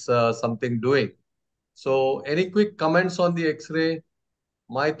needs something doing. So any quick comments on the X-ray?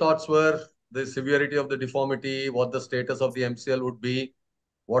 My thoughts were the severity of the deformity, what the status of the MCL would be,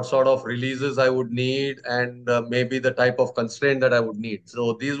 what sort of releases I would need, and maybe the type of constraint that I would need.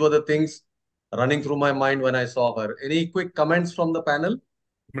 So these were the things running through my mind when I saw her. Any quick comments from the panel?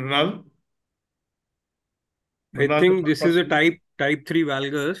 Mrinal? I think this is a type 3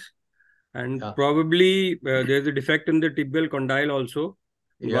 valgus, and probably there's a defect in the tibial condyle also.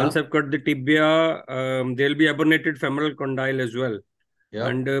 Yeah. Once I've cut the tibia, there'll be aberrated femoral condyle as well. Yeah.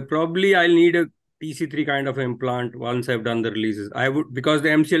 And probably I'll need a TC3 kind of implant once I've done the releases. I would, because the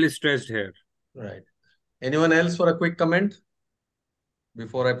MCL is stressed here. Right. Anyone else for a quick comment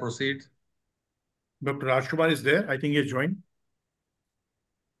before I proceed? Dr. Rajkumar is there. I think he has joined.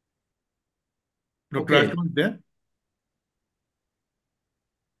 Dr. Okay. Rajkumar is there.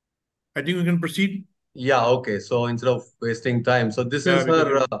 I think we can proceed. Yeah, okay. So instead of wasting time, so this is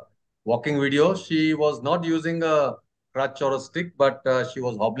her walking video. She was not using a crutch or a stick, but she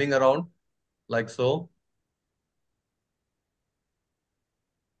was hobbling around like so.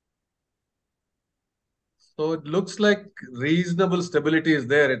 So it looks like reasonable stability is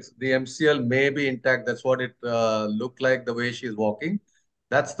there. It's the MCL may be intact. That's what it looked like the way she's walking.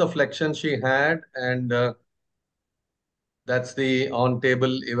 That's the flexion she had, and that's the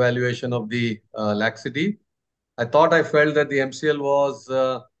on-table evaluation of the laxity. I thought I felt that the MCL was,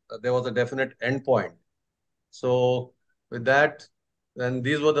 there was a definite endpoint. So with that, then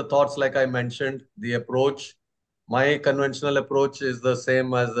these were the thoughts like I mentioned, the approach. My conventional approach is the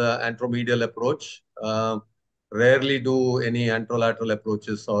same as the anteromedial approach. Rarely do any anterolateral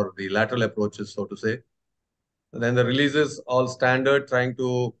approaches or the lateral approaches, so to say. And then the releases all standard, trying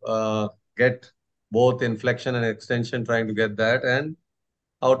to get both inflection and extension, trying to get that, and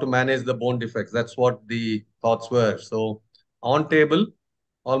how to manage the bone defects. That's what the thoughts were. So on table,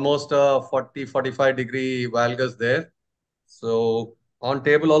 almost a 40-45 degree valgus there. So on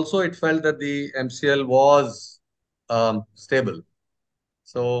table also, it felt that the MCL was stable.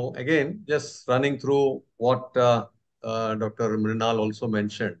 So again, just running through what Dr. Mrinal also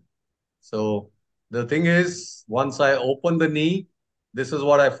mentioned. So the thing is, once I opened the knee, this is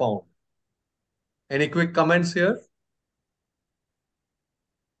what I found. Any quick comments here?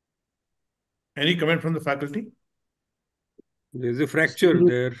 Any comment from the faculty? There's a fracture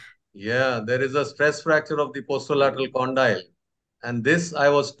there. Yeah, there is a stress fracture of the posterolateral condyle. And this I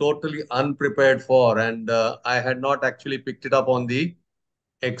was totally unprepared for, and I had not actually picked it up on the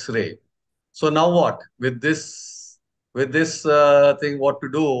X-ray. So now what? With this thing, what to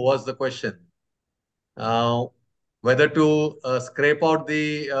do was the question. Whether to scrape out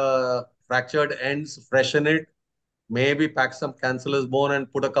the fractured ends, freshen it, maybe pack some cancellous bone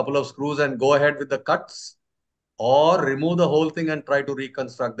and put a couple of screws and go ahead with the cuts, or remove the whole thing and try to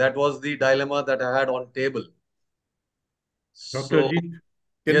reconstruct. That was the dilemma that I had on table. Dr. Ajith,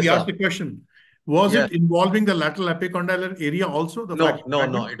 can we ask the question? Was it involving the lateral epicondylar area also? No,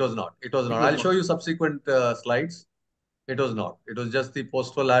 it was not. It was not. I'll show you subsequent slides. It was not. It was just the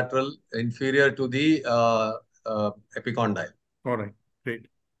posterolateral inferior to the epicondyle. All right, great.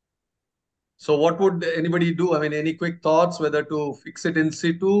 So what would anybody do? I mean, any quick thoughts whether to fix it in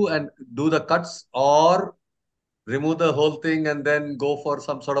situ and do the cuts, or remove the whole thing and then go for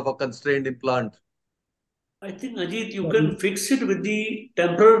some sort of a constrained implant? I think, Ajith, you can fix it with the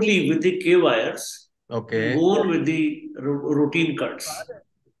temporarily with the K wires. Okay. And go on with the routine cuts.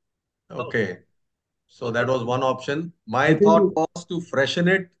 Okay. So that was one option. My thought was to freshen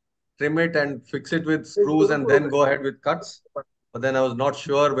it, trim it, and fix it with screws, and then go ahead with cuts. But then I was not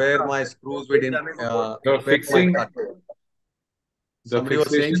sure where my screws would affect my cut. Somebody was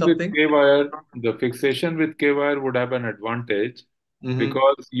saying something? The fixation with K-wire would have an advantage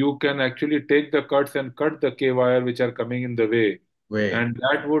because you can actually take the cuts and cut the K-wire which are coming in the way. And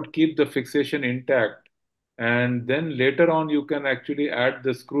that would keep the fixation intact. And then later on, you can actually add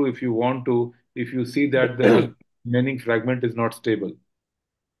the screw if you want to, if you see that the remaining fragment is not stable.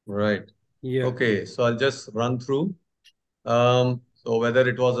 Right. Yeah. Okay. So I'll just run through. So whether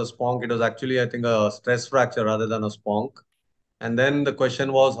it was a sponk, it was actually, I think, a stress fracture rather than a sponk. And then the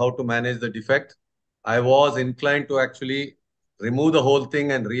question was how to manage the defect. I was inclined to actually remove the whole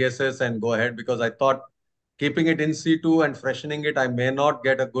thing and reassess and go ahead because I thought keeping it in situ and freshening it, I may not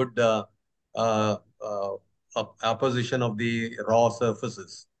get a good apposition of the raw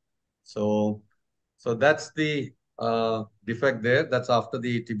surfaces. So that's the defect there. That's after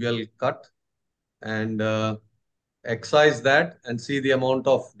the tibial cut. And excise that and see the amount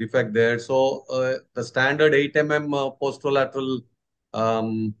of defect there. So the standard 8 mm posterolateral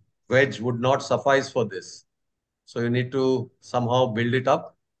wedge would not suffice for this. So you need to somehow build it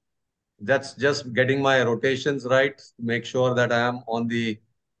up. That's just getting my rotations right, make sure that I am on the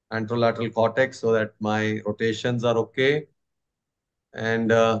anterolateral cortex so that my rotations are okay.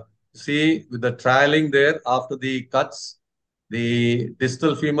 And see with the trialing there after the cuts, the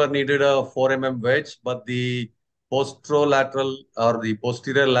distal femur needed a 4 mm wedge, but the posterolateral or the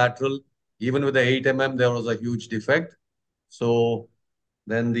posterior lateral, even with the 8 mm, there was a huge defect. So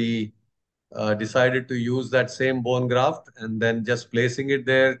then the decided to use that same bone graft and then just placing it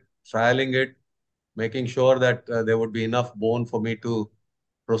there, trialing it, making sure that there would be enough bone for me to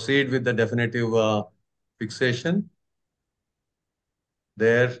proceed with the definitive fixation.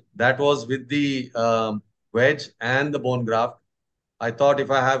 There, that was with the wedge and the bone graft. I thought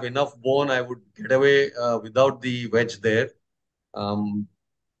if I have enough bone, I would get away without the wedge there.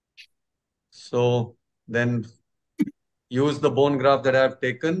 So then use the bone graft that I have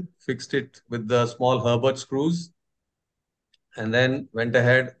taken, fixed it with the small Herbert screws, and then went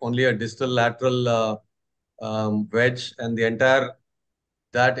ahead, only a distal lateral wedge, and the entire,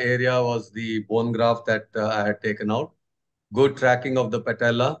 that area was the bone graft that I had taken out. Good tracking of the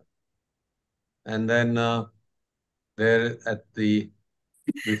patella. And then there at the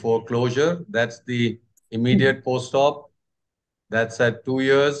before closure, that's the immediate post-op. That's at 2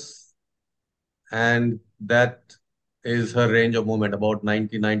 years. And that is her range of movement, about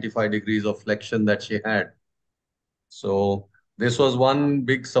 90-95 degrees of flexion that she had. So this was one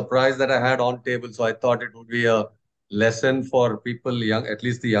big surprise that I had on table. So I thought it would be a lesson for people, young, at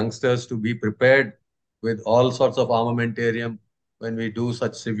least the youngsters, to be prepared with all sorts of armamentarium when we do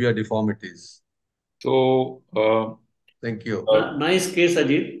such severe deformities. So, thank you. Nice case,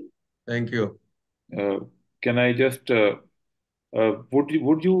 Ajith. Thank you. Can I just would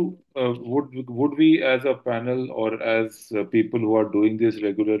we as a panel or as people who are doing this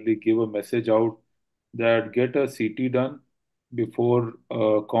regularly give a message out that get a CT done before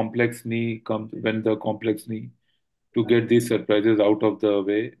complex knee comes, when the complex knee, to get these surprises out of the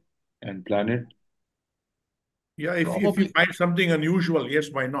way and plan it? Yeah, if you find something unusual, yes,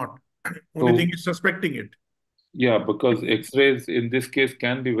 why not? Only thing is suspecting it. Yeah, because X-rays in this case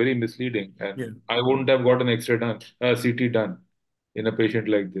can be very misleading, and I wouldn't have got an X-ray done, CT done in a patient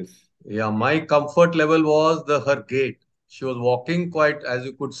like this. Yeah, my comfort level was her gait. She was walking quite, as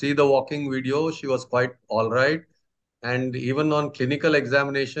you could see the walking video, she was quite all right. And even on clinical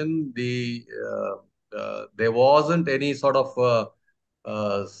examination, there wasn't any sort of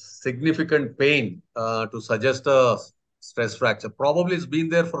significant pain to suggest a stress fracture. Probably it's been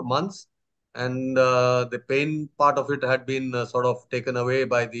there for months, and the pain part of it had been sort of taken away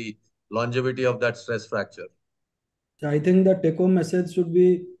by the longevity of that stress fracture. I think the take-home message should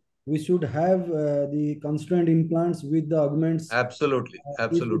be, we should have the constrained implants with the augments. Absolutely,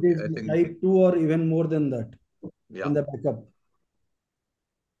 absolutely. If it is type 2 or even more than that in the backup.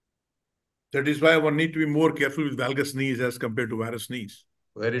 That is why one need to be more careful with valgus knees as compared to varus knees.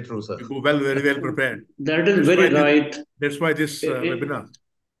 Very true, sir. You go very well prepared. That is very right. That's why this webinar.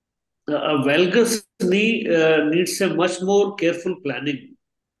 A valgus knee needs a much more careful planning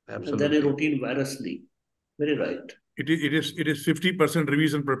than a routine varus knee. Very right. It is 50%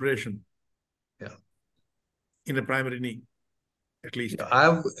 revision preparation. Yeah. In a primary knee. at least.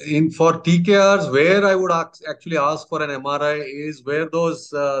 For TKRs, where I would actually ask for an MRI is where those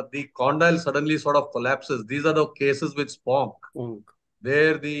the condyle suddenly sort of collapses. These are the cases with SPONK,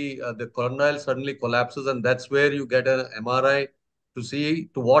 where the condyle suddenly collapses, and that's where you get an MRI to see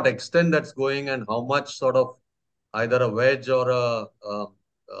to what extent that's going and how much sort of either a wedge or a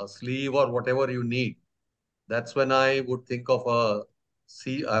sleeve or whatever you need. That's when I would think of a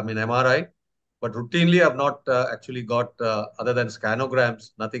MRI. But routinely, I've not actually got, other than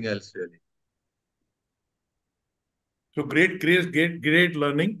scanograms, nothing else really. So great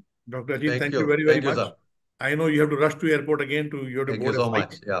learning, Dr. Ajith. Thank you very, Thank very you, much. Sir. I know you have to rush to airport again you have to Thank board you so a flight.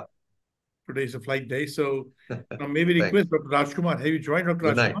 much. Yeah. Today is a flight day. So maybe request Dr. Rajkumar. Have you joined Dr.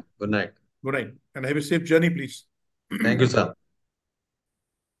 Good night. Rajkumar? Good night. Good night. And have a safe journey, please. Thank you, sir.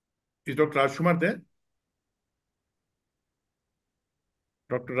 Is Dr. Rajkumar there?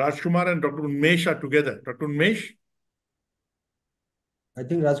 Dr. Rajkumar and Dr. Unmesh are together. Dr. Unmesh? I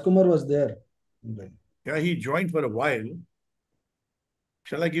think Rajkumar was there. Yeah, he joined for a while.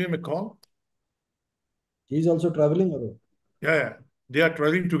 Shall I give him a call? He's also traveling, or? Yeah. They are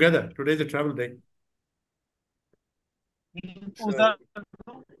traveling together. Today is a travel day. So,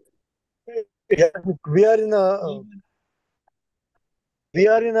 we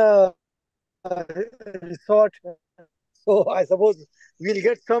are in a resort, so I suppose we'll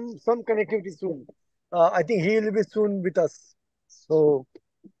get some connectivity soon. I think he will be soon with us. So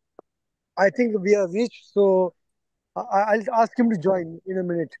I think we have reached. So I'll ask him to join in a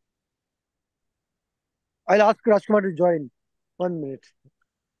minute. I'll ask Rajkumar to join. 1 minute.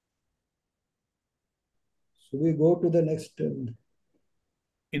 Should we go to the next? In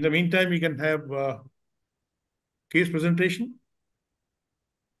the meantime, we can have case presentation.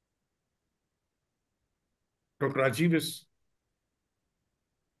 Dr. Rajeev is...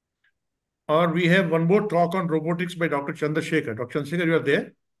 Or we have one more talk on robotics by Dr. Chandrashekhar. Dr. Chandrashekhar, you are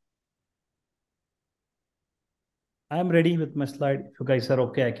there? I am ready with my slide. If you guys are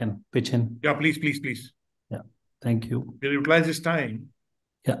okay, I can pitch in. Yeah, please. Yeah, thank you. We'll utilize this time.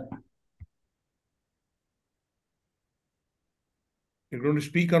 Yeah. You're going to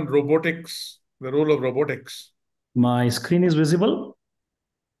speak on robotics, the role of robotics. My screen is visible?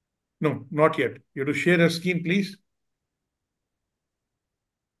 No, not yet. You have to share your screen, please.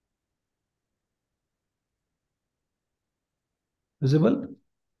 Visible?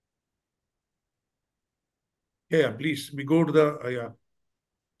 Yeah, please. We go to the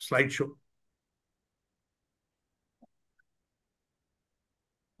slideshow.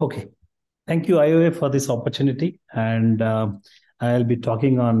 Okay. Thank you, IOA, for this opportunity. And I'll be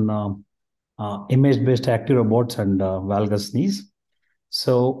talking on image-based active robots and valgus knees.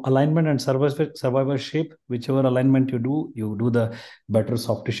 So alignment and survivorship, whichever alignment you do the better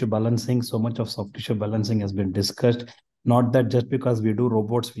soft tissue balancing. So much of soft tissue balancing has been discussed. Not that just because we do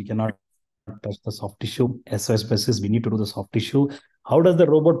robots, we cannot touch the soft tissue. SOS basis, we need to do the soft tissue. How does the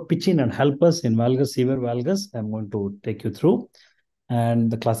robot pitch in and help us in valgus, severe valgus? I'm going to take you through.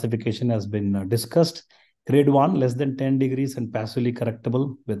 And the classification has been discussed. Grade 1, less than 10 degrees and passively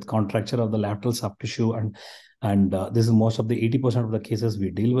correctable with contracture of the lateral soft tissue. And this is most of the 80% of the cases we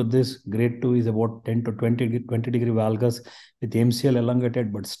deal with this. Grade 2 is about 10 to 20 degree valgus with MCL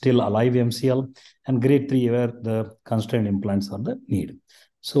elongated, but still alive MCL. And grade 3, where the constrained implants are the need.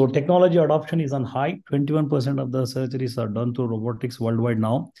 So technology adoption is on high. 21% of the surgeries are done through robotics worldwide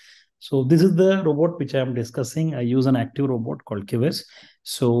now. So this is the robot which I am discussing. I use an active robot called Kivis.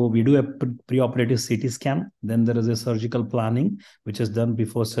 So we do a preoperative CT scan. Then there is a surgical planning, which is done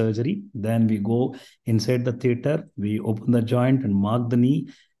before surgery. Then we go inside the theater. We open the joint and mark the knee.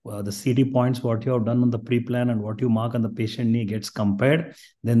 The CT points, what you have done on the pre-plan and what you mark on the patient knee gets compared.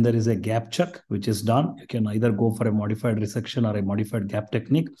 Then there is a gap check, which is done. You can either go for a modified resection or a modified gap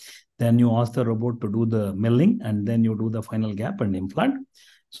technique. Then you ask the robot to do the milling, and then you do the final gap and implant.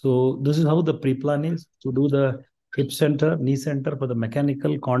 So this is how the pre-plan is to do the hip center, knee center for the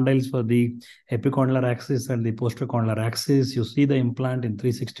mechanical, condyles for the epicondylar axis and the posterocondylar axis. You see the implant in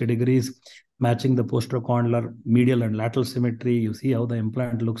 360 degrees, matching the posterocondylar medial and lateral symmetry. You see how the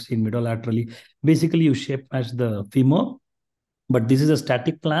implant looks in middle-laterally. Basically, you shape match the femur, but this is a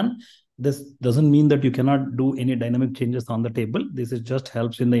static plan. This doesn't mean that you cannot do any dynamic changes on the table. This is just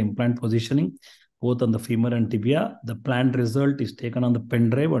helps in the implant positioning, both on the femur and tibia. The planned result is taken on the pen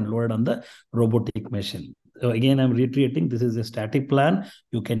drive and loaded on the robotic machine. So again, I'm reiterating, this is a static plan.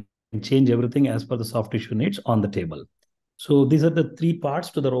 You can change everything as per the soft tissue needs on the table. So these are the 3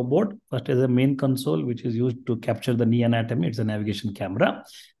 parts to the robot. First is a main console, which is used to capture the knee anatomy. It's a navigation camera.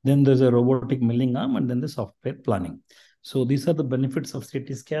 Then there's a robotic milling arm, and then the software planning. So these are the benefits of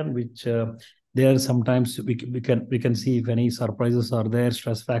CT scan, which There sometimes we can see if any surprises are there,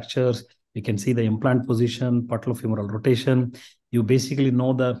 stress fractures. We can see the implant position, patellofemoral rotation. You basically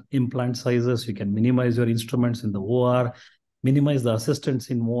know the implant sizes. You can minimize your instruments in the OR, minimize the assistance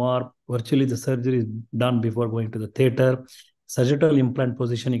in OR. Virtually the surgery is done before going to the theater. Sagittal implant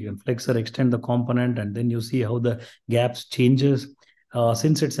position, you can flex or extend the component, and then you see how the gaps changes.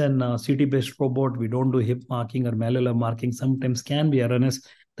 Since it's an CT-based robot, we don't do hip marking or malleolar marking. Sometimes can be erroneous.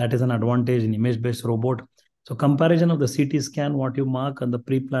 That is an advantage in image-based robot. So comparison of the CT scan, what you mark and the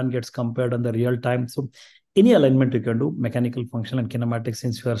pre-plan gets compared on the real time. So any alignment you can do, mechanical, functional, and kinematic.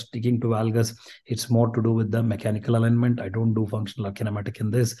 Since you are sticking to valgus, it's more to do with the mechanical alignment. I don't do functional or kinematic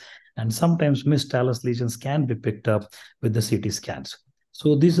in this. And sometimes missed talus lesions can be picked up with the CT scans.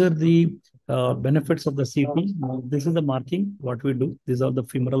 So these are the benefits of the CT. Now, this is the marking, what we do. These are the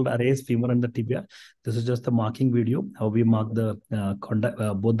femoral arrays, femur and the tibia. This is just the marking video, how we mark the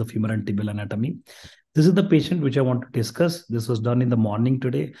both the femur and tibial anatomy. This is the patient which I want to discuss. This was done in the morning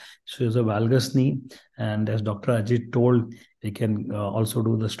today. She has a valgus knee. And as Dr. Ajith told, we can also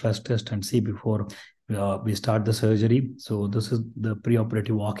do the stress test and see before we start the surgery. So this is the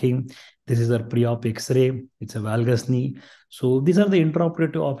preoperative walking. This is a pre-op X-ray. It's a valgus knee. So these are the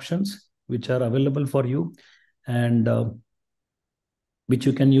intraoperative options which are available for you and which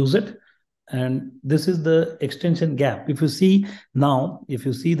you can use it. And this is the extension gap. If you see now, if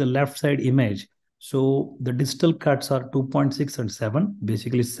you see the left side image, so the distal cuts are 2.6 and 7,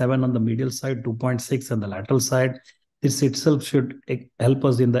 basically 7 on the medial side, 2.6 on the lateral side. This itself should help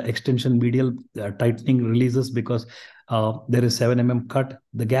us in the extension medial tightening releases because there is 7 mm cut.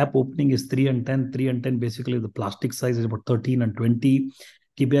 The gap opening is 3 and 10. 3 and 10, basically the plastic size is about 13 and 20.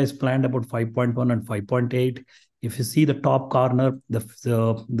 Tibia is planned about 5.1 and 5.8. If you see the top corner,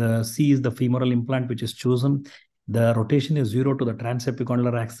 the C is the femoral implant which is chosen. The rotation is 0 to the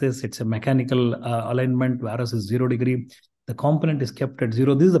transepicondylar axis. It's a mechanical alignment, whereas is 0 degree. The component is kept at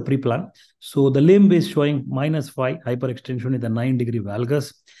 0. This is the pre-plan. So the limb is showing -5, hyperextension with a 9 degree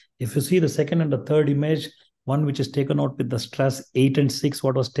valgus. If you see the second and the third image, one which is taken out with the stress 8 and 6,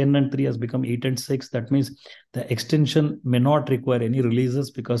 what was 10 and 3 has become 8 and 6. That means the extension may not require any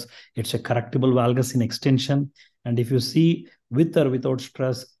releases because it's a correctable valgus in extension. And if you see with or without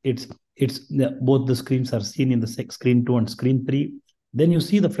stress, both the screens are seen in the screen 2 and screen 3. Then you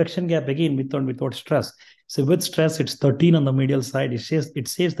see the flexion gap again with or without stress. So with stress, it's 13 on the medial side. It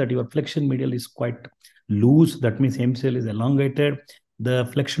says that your flexion medial is quite loose. That means MCL is elongated. The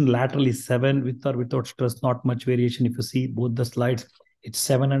flexion lateral is 7 with or without stress, not much variation. If you see both the slides, it's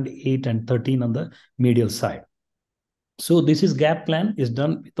 7 and 8 and 13 on the medial side. So this is gap plan is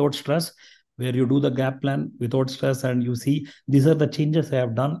done without stress, where you do the gap plan without stress and you see these are the changes I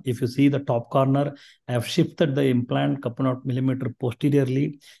have done. If you see the top corner, I have shifted the implant couple of millimeter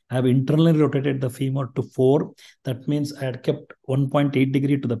posteriorly. I have internally rotated the femur to 4. That means I had kept 1.8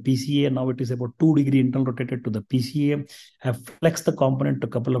 degree to the PCA. Now it is about 2 degree internal rotated to the PCA. I have flexed the component to a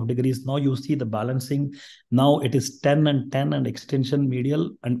couple of degrees. Now you see the balancing. Now it is 10 and 10 and extension medial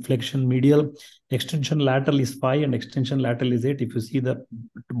and flexion medial. Extension lateral is 5 and extension lateral is 8. If you see the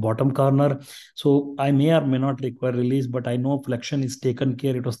bottom corner, so I may or may not require release, but I know flexion is taken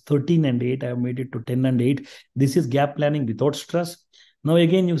care. It was 13 and 8. I have made it to 10 and 8. This is gap planning without stress. Now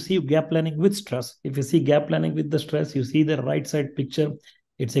again, you see gap planning with stress. If you see gap planning with the stress, you see the right side picture.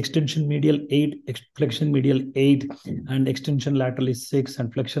 It's extension medial 8, flexion medial 8, and extension lateral is 6,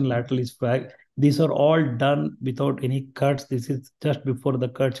 and flexion lateral is 5. These are all done without any cuts. This is just before the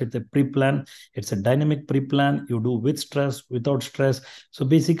cuts. It's a pre-plan. It's a dynamic pre-plan. You do with stress, without stress. So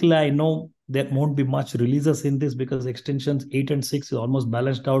basically, I know there won't be much releases in this because extensions 8 and 6 is almost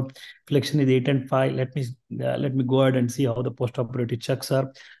balanced out. Flexion is 8 and 5. Let me go ahead and see how the post-operative checks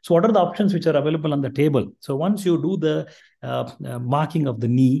are. So what are the options which are available on the table? So once you do the marking of the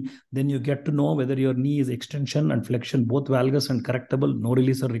knee, then you get to know whether your knee is extension and flexion, both valgus and correctable. No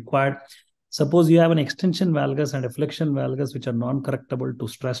release are required. Suppose you have an extension valgus and a flexion valgus which are non-correctable to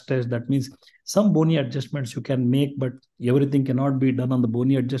stress test. That means some bony adjustments you can make, but everything cannot be done on the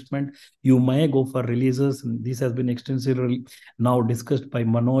bony adjustment. You may go for releases. And this has been extensively now discussed by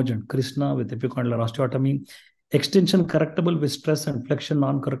Manuj and Krishna with epicondylar osteotomy. Extension correctable with stress and flexion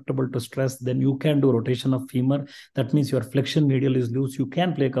non-correctable to stress, then you can do rotation of femur. That means your flexion medial is loose. You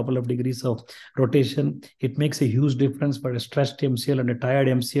can play a couple of degrees of rotation. It makes a huge difference for a stretched MCL and a tired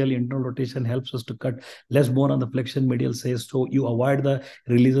MCL. Internal rotation helps us to cut less bone on the flexion medial says. So you avoid the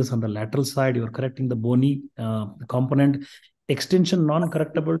releases on the lateral side. You're correcting the bony component. Extension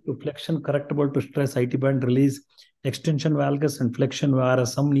non-correctable to flexion correctable to stress IT band release. extension valgus and flexion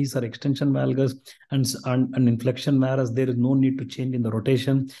varus. Some knees are extension valgus and inflection varus. There is no need to change in the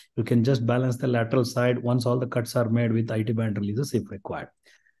rotation. You can just balance the lateral side once all the cuts are made with IT band releases if required.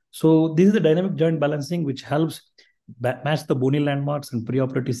 So this is the dynamic joint balancing, which helps match the bony landmarks and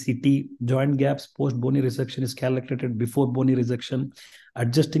preoperative CT. Joint gaps post bony resection is calculated before bony resection,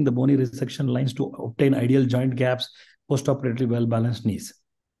 adjusting the bony resection lines to obtain ideal joint gaps post-operatively well-balanced knees.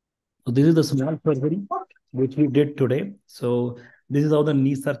 So this is the small surgery which we did today. So this is how the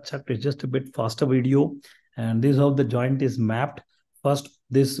knees are checked. It's just a bit faster video, and this is how the joint is mapped. First,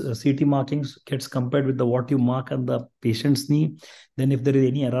 this CT markings gets compared with the what you mark on the patient's knee. Then if there is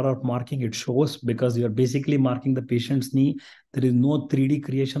any error of marking, it shows, because you are basically marking the patient's knee. There is no 3D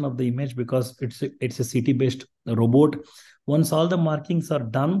creation of the image because it's a CT-based robot. Once all the markings are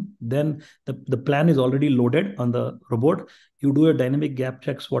done, then the plan is already loaded on the robot. You do a dynamic gap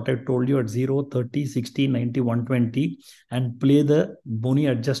checks, what I told you, at 0, 30, 60, 90, 120, and play the bony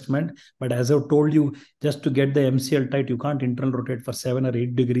adjustment. But as I've told you, just to get the MCL tight, you can't internal rotate for 7 or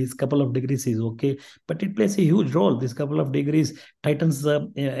 8 degrees. Couple of degrees is okay, but it plays a huge role. This couple of degrees tightens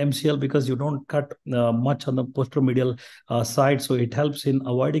the MCL because you don't cut much on the posteromedial side. So it helps in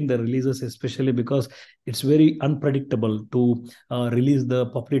avoiding the releases, especially because it's very unpredictable to release the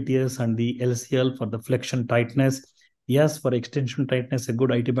popliteus and the LCL for the flexion tightness. Yes, for extension tightness, a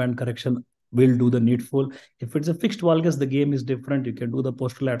good IT band correction will do the needful. If it's a fixed valgus, the game is different. You can do the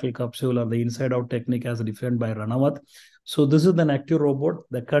posterolateral capsule or the inside-out technique as defined by Ranawat. So this is an active robot.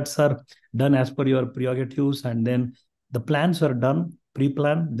 The cuts are done as per your prerogatives, and then the plans are done,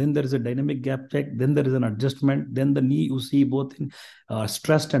 pre-plan. Then there is a dynamic gap check. Then there is an adjustment. Then the knee you see both in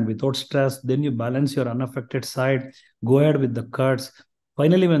stressed and without stress. Then you balance your unaffected side. Go ahead with the cuts.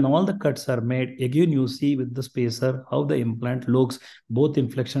 Finally, when all the cuts are made, again you see with the spacer how the implant looks, both in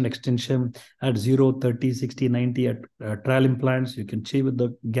flexion and extension at 0, 30, 60, 90 at trial implants. You can check with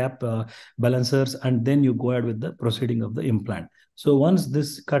the gap balancers, and then you go ahead with the proceeding of the implant. So once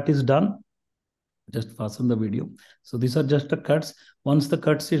this cut is done, just fasten the video. So these are just the cuts. Once the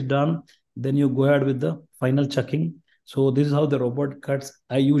cuts is done, then you go ahead with the final checking. So this is how the robot cuts.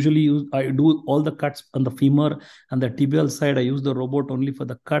 I do all the cuts on the femur and the tibial side. I use the robot only for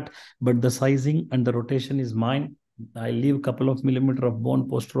the cut, but the sizing and the rotation is mine. I leave a couple of millimeters of bone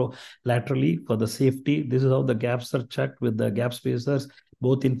posterolaterally for the safety. This is how the gaps are checked with the gap spacers,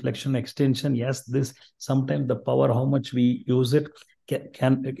 both in flexion and extension. Yes, this sometimes the power, how much we use it,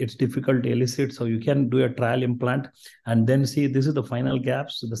 it's difficult to elicit. So you can do a trial implant and then see this is the final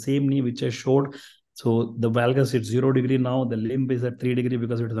gaps. So the same knee which I showed. So the valgus is 0 degree now. The limb is at 3 degree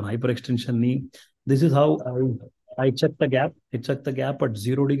because it is an hyperextension knee. This is how I check the gap. I check the gap at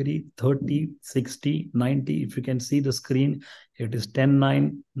 0 degree, 30, 60, 90. If you can see the screen, it is 10,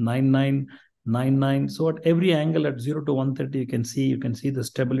 9, 9, 9, 9, 9. So at every angle at 0 to 130, you can see the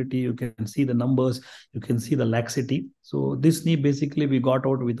stability, you can see the numbers, you can see the laxity. So this knee basically we got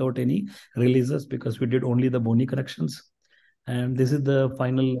out without any releases because we did only the bony corrections. And this is the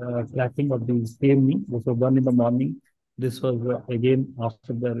final cracking of the same knee. This was done in the morning. This was again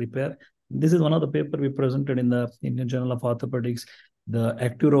after the repair. This is one of the paper we presented in the Indian Journal of Orthopedics. The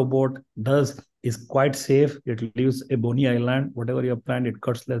active robot is quite safe. It leaves a bony island. Whatever you have planned, it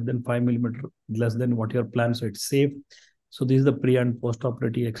cuts less than 5 millimeters, less than what you have planned. So it's safe. So this is the pre and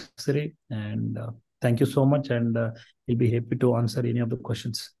post-operative X-ray. And thank you so much. And we'll be happy to answer any of the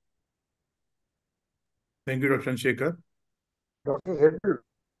questions. Thank you, Dr. Chandrashekhar. Dr.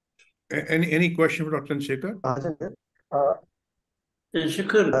 Any question for Dr. Chandrashekhar?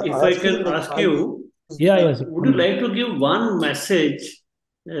 Chandrashekhar, if I can ask you, would you like to give one message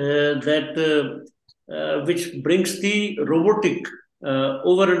which brings the robotic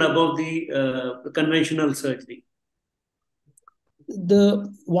over and above the conventional surgery?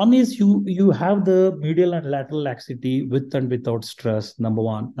 The one is you have the medial and lateral laxity with and without stress, number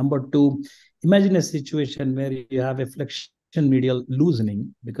one. Number two, imagine a situation where you have a flexion medial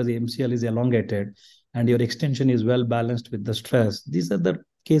loosening because the MCL is elongated and your extension is well balanced with the stress. These are the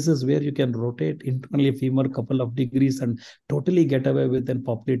cases where you can rotate internally femur a couple of degrees and totally get away with an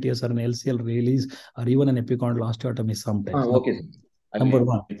popliteus or an LCL release or even an epicondylar osteotomy sometimes. Okay, sir. Number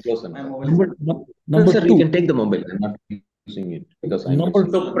one. Number sir, two. You can take the mobile. I'm not using it because I'm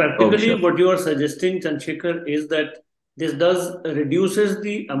so practically what you are suggesting, Chandrashekhar, is that this reduces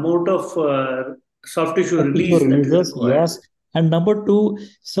the amount of soft tissue release. Yes, And number two,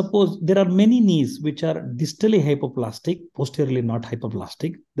 suppose there are many knees which are distally hypoplastic, posteriorly not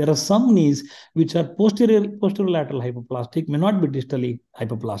hypoplastic. There are some knees which are posterolateral hypoplastic, may not be distally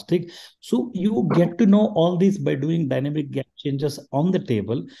hypoplastic. So you get to know all this by doing dynamic gap changes on the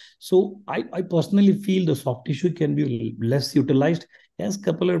table. So I personally feel the soft tissue can be less utilized. Yes,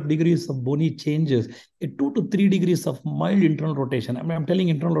 couple of degrees of bony changes, 2 to 3 degrees of mild internal rotation. I mean, I'm telling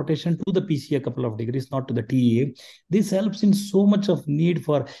internal rotation to the PCA, a couple of degrees, not to the TEA. This helps in so much of need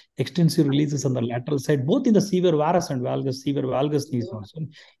for extensive releases on the lateral side, both in the severe varus and severe valgus knees also.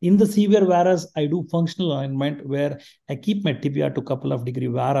 In the severe varus, I do functional alignment where I keep my tibia to couple of degree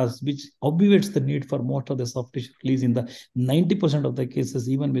varus, which obviates the need for most of the soft tissue release in the 90% of the cases,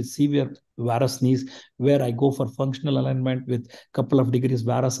 even with severe varus knees, where I go for functional alignment with couple of degrees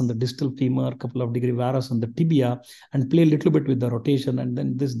varus on the distal femur, couple of degree varus on the tibia, and play a little bit with the rotation. And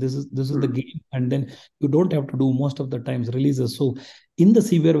then this is the game. And then you don't have to do most of the times releases. So in the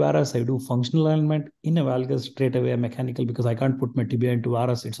severe varus, I do functional alignment. In a valgus, straight away mechanical, because I can't put my tibia into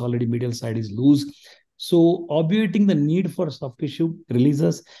varus. It's already medial side is loose. So obviating the need for soft tissue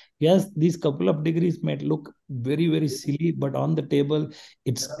releases. Yes, these couple of degrees might look very, very silly, but on the table,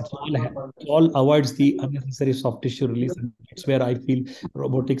 it all avoids the unnecessary soft tissue release. And that's where I feel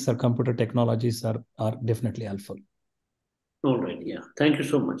robotics or computer technologies are definitely helpful. All right. Yeah. Thank you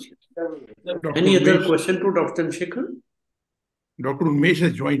so much. Any other question to Dr. Chandrashekhar? Dr. Unmesh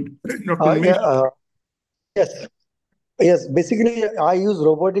has joined. Dr. Unmesh. Yes. Yes. Basically, I use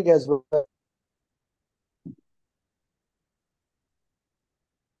robotic as well.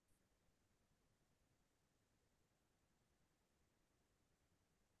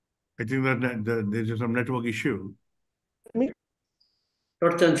 I think that there's some network issue. Dr.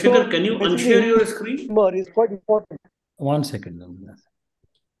 Chandrashekhar, can you unshare your screen? Is quite important. 1 second.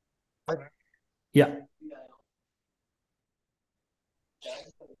 Yeah.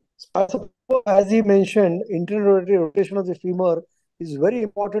 As he mentioned, internal rotation of the femur is very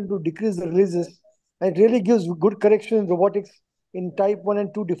important to decrease the releases, and it really gives good correction in robotics in type 1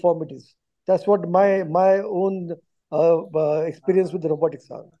 and 2 deformities. That's what my own experience with the robotics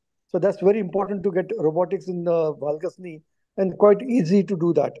are. So that's very important to get robotics in the valgus knee, and quite easy to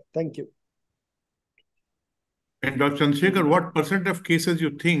do that. Thank you. And Dr. Chandrashekhar, what % of cases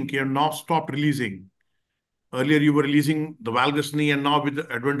you think you have now stopped releasing? Earlier, you were releasing the valgus knee, and now with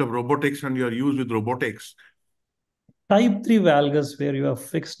the advent of robotics and your use with robotics. Type 3 valgus, where you have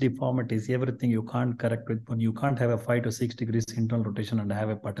fixed deformities, everything you can't correct with one. You can't have a 5 to 6 degrees internal rotation and have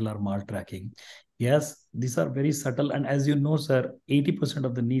a patellar mal tracking. Yes, these are very subtle. And as you know, sir, 80%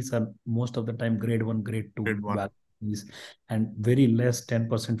 of the knees are most of the time grade 1, grade 2 knees, and very less 10%,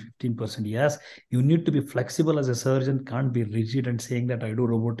 15%. Yes, you need to be flexible as a surgeon, can't be rigid and saying that I do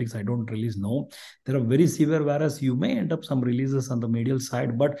robotics, I don't release. No, there are very severe varus. You may end up some releases on the medial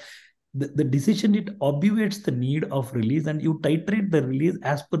side, but the decision, it obviates the need of release, and you titrate the release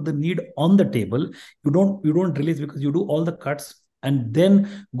as per the need on the table. You don't release because you do all the cuts and then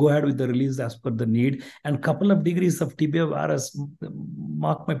go ahead with the release as per the need. And couple of degrees of tibia varus,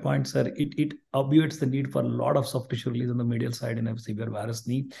 mark my point, sir, it obviates the need for a lot of soft tissue release on the medial side in a severe varus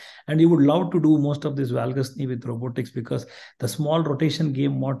knee. And you would love to do most of this valgus knee with robotics, because the small rotation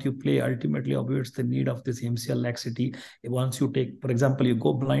game what you play ultimately obviates the need of this MCL laxity. Once you take, for example, you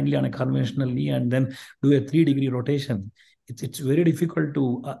go blindly on a conventional knee and then do a 3-degree rotation, it's very difficult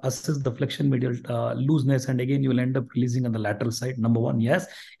to assess the flexion medial looseness, and again you will end up releasing on the lateral side. Number one, yes,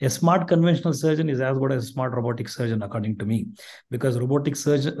 a smart conventional surgeon is as good as a smart robotic surgeon, according to me, because robotic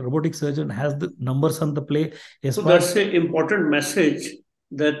surgeon has the numbers on the play. So that's an important message,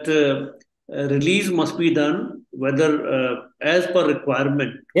 that release must be done whether as per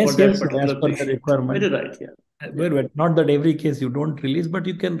requirement. Yes, for that yes, as per the requirement. Very right, yeah. Not that every case you don't release, but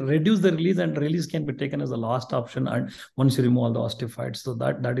you can reduce the release, and release can be taken as a last option, and once you remove all the osteophytes. So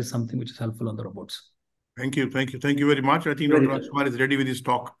that is something which is helpful on the robots. Thank you very much. I think Dr. Rajkumar is ready with his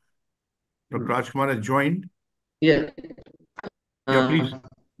talk. Dr. Rajkumar has joined. Yeah. Yeah, please.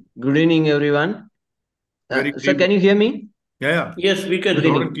 Good evening, everyone. Sir, can you hear me? Yeah. Yes, we can. Good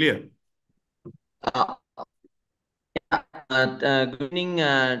and clear. Good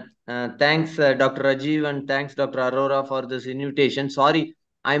evening. Thanks, Dr. Rajeev, and thanks, Dr. Arora, for this invitation. Sorry,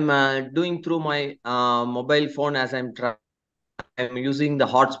 I'm doing through my mobile phone as I'm using the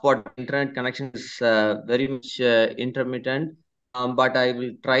hotspot. Internet connection is very much intermittent, but I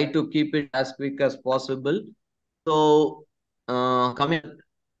will try to keep it as quick as possible. So, can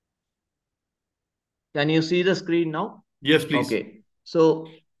you see the screen now? Yes, please. Okay. So,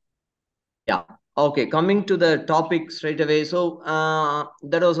 yeah. Okay, coming to the topic straight away. So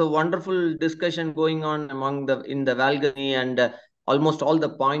there was a wonderful discussion going on among in the Valgus knee, and almost all the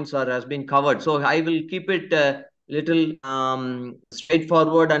points has been covered. So I will keep it little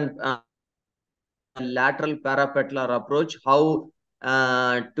straightforward and lateral parapatellar approach, how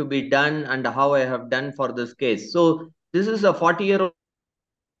to be done and how I have done for this case. So this is a 40-year-old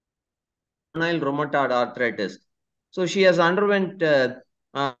rheumatoid arthritis. So she has underwent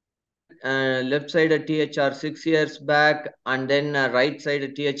left side at THR 6 years back, and then right side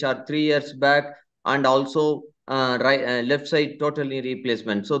at THR 3 years back, and also left side total knee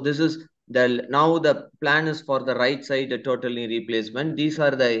replacement. So this is now the plan is for the right side total knee replacement. These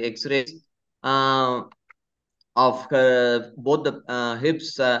are the X-rays of both the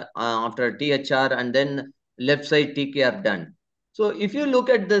hips after THR, and then left side TKA done. So if you look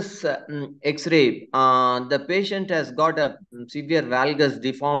at this X-ray, the patient has got a severe valgus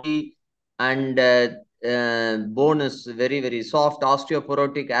deformity, and bone is very, very soft,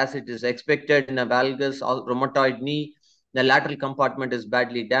 osteoporotic as it is expected in a valgus rheumatoid knee. The lateral compartment is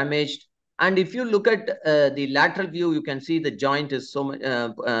badly damaged. And if you look at the lateral view, you can see the joint is so much,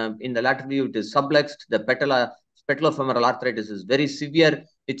 in the lateral view, it is subluxed. The patellofemoral arthritis is very severe.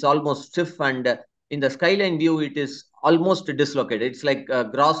 It's almost stiff, and in the skyline view, it is almost dislocated. It's like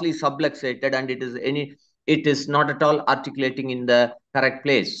grossly subluxated, and it is not at all articulating in the correct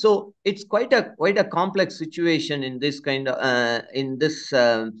place. So it's quite a complex situation in this kind of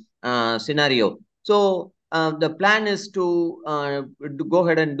scenario. So the plan is to go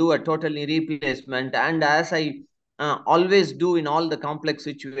ahead and do a total knee replacement, and as I always do in all the complex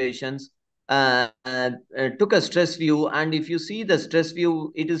situations, took a stress view, and if you see the stress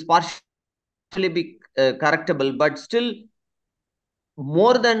view, it is partially be correctable, but still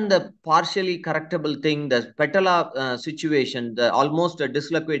more than the partially correctable thing, the patella situation, the almost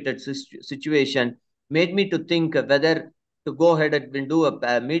dislocated situation, made me to think whether to go ahead and do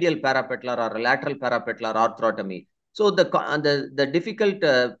a medial parapatellar or a lateral parapatellar arthrotomy. So the difficult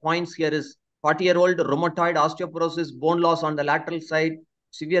points here is 40-year-old rheumatoid osteoporosis, bone loss on the lateral side,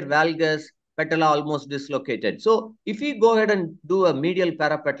 severe valgus, patella almost dislocated. So if we go ahead and do a medial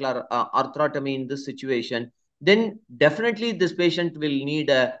parapatellar arthrotomy in this situation, then definitely this patient will need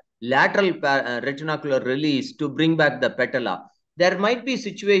a lateral retinacular release to bring back the patella. There might be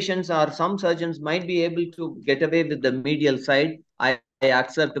situations, or some surgeons might be able to get away with the medial side. I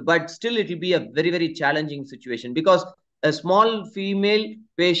accept, but still it will be a very, very challenging situation, because a small female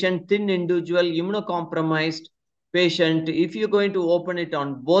patient, thin individual, immunocompromised patient, if you're going to open it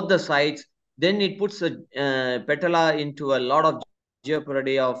on both the sides, then it puts the patella into a lot of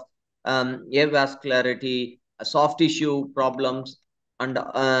jeopardy of avascularity, soft tissue problems, and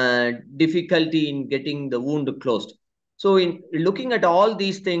difficulty in getting the wound closed. So in looking at all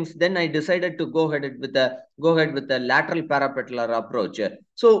these things, then I decided to go ahead with the lateral parapatellar approach.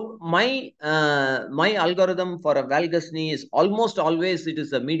 So my algorithm for a valgus knee is almost always it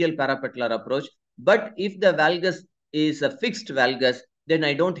is a medial parapatellar approach. But if the valgus is a fixed valgus, then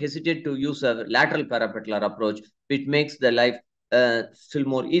I don't hesitate to use a lateral parapatellar approach, which makes the life still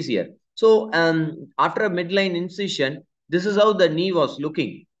more easier. So after a midline incision, this is how the knee was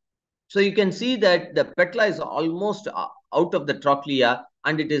looking. So you can see that the patella is almost out of the trochlea,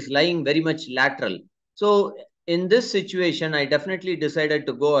 and it is lying very much lateral. So in this situation, I definitely decided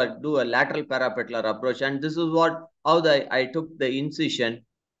to go and do a lateral parapatellar approach. And this is how I took the incision,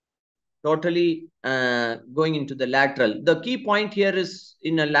 totally going into the lateral. The key point here is,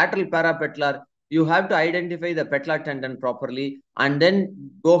 in a lateral parapatellar, you have to identify the patellar tendon properly, and then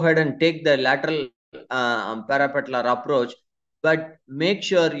go ahead and take the lateral parapatellar approach. But make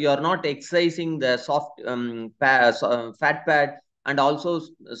sure you are not excising the soft fat pad and also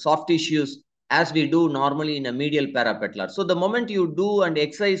soft tissues as we do normally in a medial parapatellar. So the moment you do and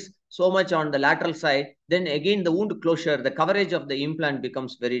excise so much on the lateral side, then again the wound closure, the coverage of the implant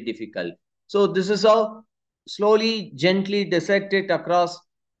becomes very difficult. So this is how slowly, gently dissect it across,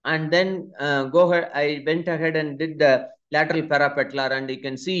 and then I went ahead and did the lateral parapatellar, and you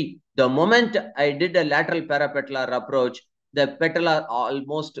can see the moment I did a lateral parapatellar approach, the patella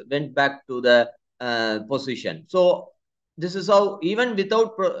almost went back to the position. So this is how, even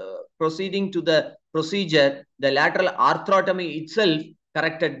without proceeding to the procedure, the lateral arthrotomy itself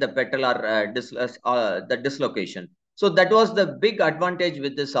corrected the patellar the dislocation. So that was the big advantage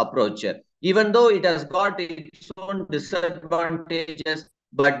with this approach. Even though it has got its own disadvantages,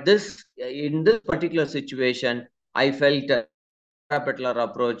 but in this particular situation, I felt parapatellar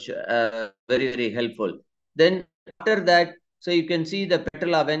approach very, very helpful. Then after that, so you can see the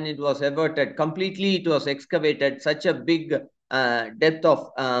patella, when it was everted completely, it was excavated, such a big depth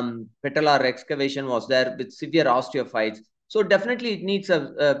of patellar excavation was there with severe osteophytes. So definitely it needs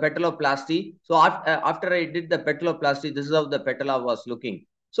a patelloplasty. So after I did the patelloplasty, this is how the patella was looking.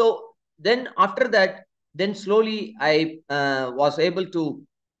 So then after that, then slowly I was able to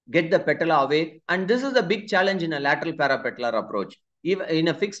get the patella away. And this is a big challenge in a lateral parapatellar approach. Even in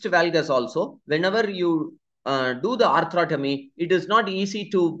a fixed valgus also, whenever you do the arthrotomy, it is not easy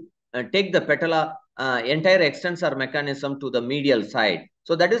to take the patella entire extensor mechanism to the medial side.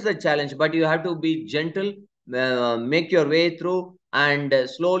 So that is the challenge, but you have to be gentle, make your way through and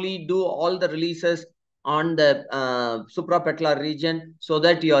slowly do all the releases on the suprapatellar region so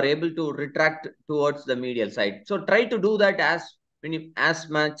that you are able to retract towards the medial side. So try to do that as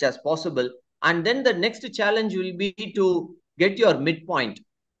much as possible. And then the next challenge will be to get your midpoint.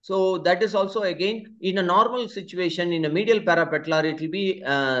 So that is also, again, in a normal situation, in a medial parapatellar, it will be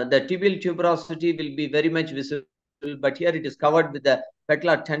the tibial tuberosity will be very much visible, but here it is covered with the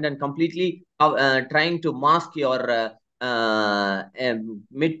patellar tendon completely, trying to mask your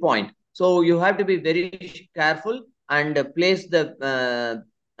midpoint. So you have to be very careful and place the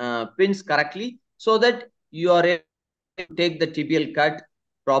pins correctly so that you are able to take the tibial cut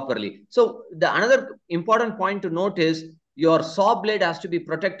properly. So the another important point to note is your saw blade has to be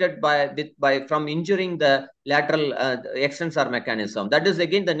protected from injuring the lateral extensor mechanism. That is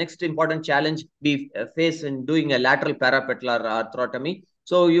again the next important challenge we face in doing a lateral parapatellar arthrotomy.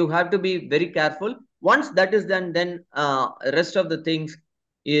 So you have to be very careful. Once that is done, then rest of the things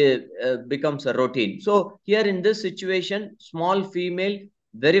becomes a routine. So here in this situation, small female,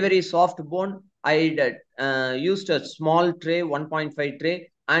 very, very soft bone. I used a small tray, 1.5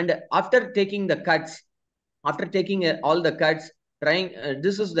 tray. And after taking the cuts, after taking all the cuts,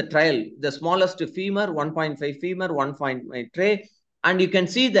 this is the trial, the smallest femur, 1.5 femur, 1.5 tray. And you can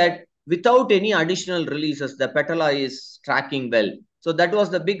see that without any additional releases, the patella is tracking well. So that was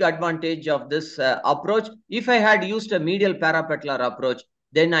the big advantage of this approach. If I had used a medial parapatellar approach,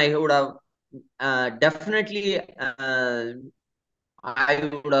 then I would have definitely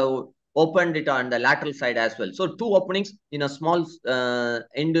opened it on the lateral side as well. So 2 openings in a small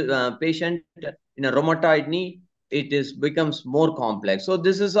patient in a rheumatoid knee, it becomes more complex. So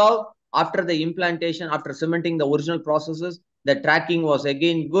this is how, after the implantation, after cementing the original processes, the tracking was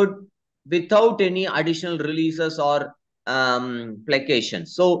again good without any additional releases or plication.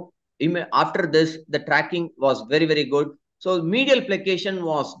 So after this, the tracking was very, very good. So medial plication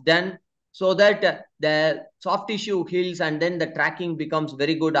was done so that the soft tissue heals and then the tracking becomes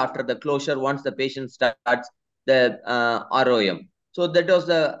very good after the closure once the patient starts the ROM. So that was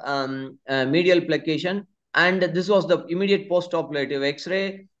the medial plication. And this was the immediate post-operative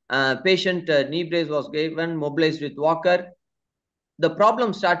X-ray. Patient knee brace was given, mobilized with walker. The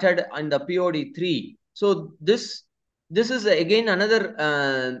problem started in the POD3. So this is again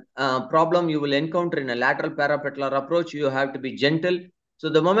another problem you will encounter in a lateral parapatellar approach. You have to be gentle. So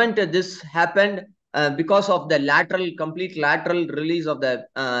the moment this happened, because of the complete lateral release of the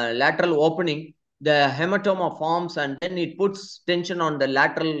lateral opening, the hematoma forms and then it puts tension on the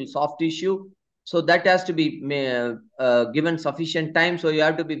lateral soft tissue. So that has to be given sufficient time. So you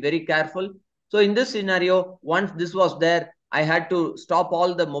have to be very careful. So in this scenario, once this was there, I had to stop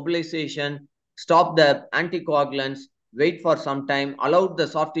all the mobilization, stop the anticoagulants, wait for some time, allowed the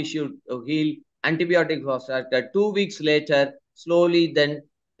soft tissue to heal. Antibiotic was started. 2 weeks later, slowly then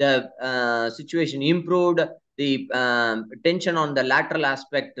the situation improved. The tension on the lateral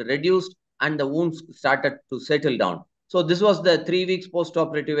aspect reduced and the wounds started to settle down. So this was the 3 weeks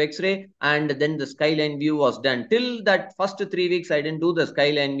post-operative X-ray, and then the skyline view was done. Till that first 3 weeks, I didn't do the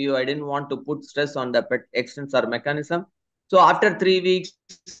skyline view. I didn't want to put stress on the extensor mechanism. So after 3 weeks,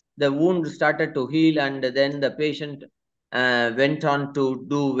 the wound started to heal, and then the patient went on to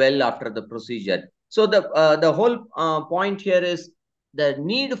do well after the procedure. So the whole point here is the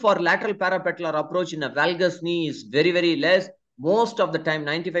need for lateral parapatellar approach in a valgus knee is very, very less. Most of the time,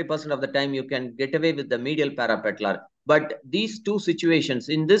 95% of the time, you can get away with the medial parapatellar. But these 2 situations,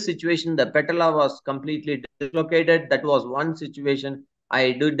 in this situation, the patella was completely dislocated. That was one situation.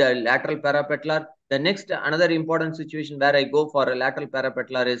 I did a lateral parapatellar. The next, another important situation where I go for a lateral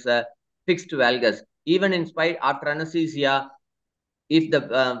parapatellar is a fixed valgus. Even in spite, after anesthesia, if the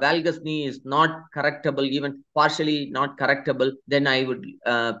valgus knee is not correctable, even partially not correctable, then I would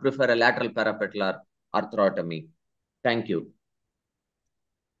prefer a lateral parapatellar arthrotomy. Thank you.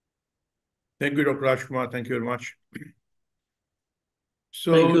 Thank you, Dr. Rajkumar. Thank you very much.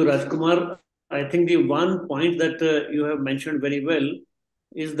 So, thank you, Rajkumar. I think the one point that you have mentioned very well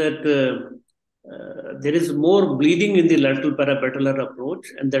is that there is more bleeding in the lateral parapatellar approach,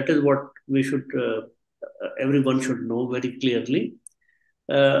 and that is what we should everyone should know very clearly.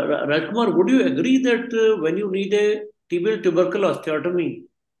 Rajkumar, would you agree that when you need a tibial tubercle osteotomy,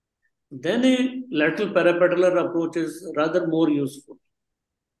 then a lateral parapatellar approach is rather more useful?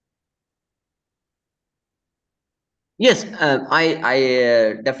 Yes,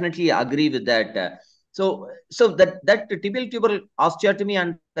 I definitely agree with that. So that tibial tubercle osteotomy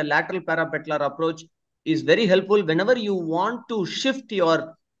and the lateral parapatellar approach is very helpful whenever you want to shift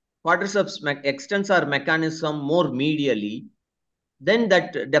your quadriceps extensor mechanism more medially. Then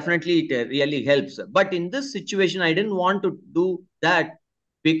that definitely it really helps. But in this situation, I didn't want to do that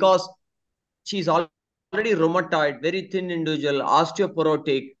because she's already rheumatoid, very thin individual,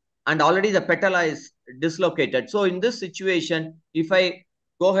 osteoporotic, and already the patella is dislocated. So in this situation, if I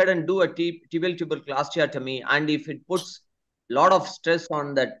go ahead and do a tibial tubercle osteotomy, and if it puts a lot of stress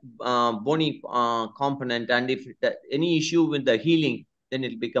on that bony component, and if any issue with the healing, then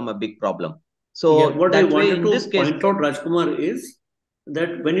it'll become a big problem. So yeah, what I that way, wanted in to this case, point out, Rajkumar, is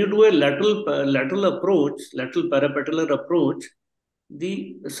that when you do a lateral approach, lateral parapatellar approach,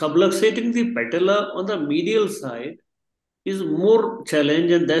 the subluxating the patella on the medial side is more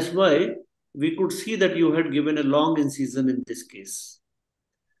challenge, and that's why we could see that you had given a long incision in this case.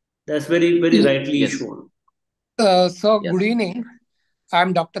 That's very rightly shown. So good evening.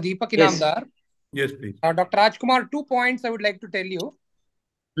 I'm Dr. Deepak Inamdar. Yes, please. Dr. Rajkumar, 2 points I would like to tell you.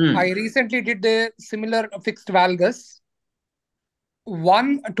 I recently did the similar fixed valgus.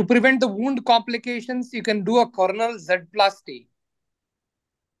 One, to prevent the wound complications, you can do a coronal Z-plasty.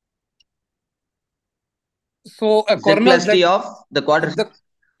 So a coronal Z-plasty of the quadriceps?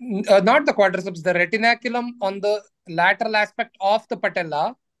 Not the quadriceps, the retinaculum on the lateral aspect of the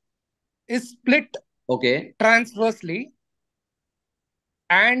patella is split transversely,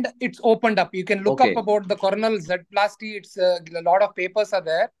 and it's opened up. You can look up about the coronal Z-plasty. It's a lot of papers are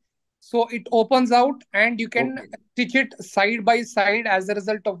there. So it opens out and you can stitch it side by side, as a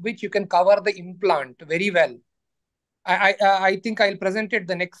result of which you can cover the implant very well. I think I'll present it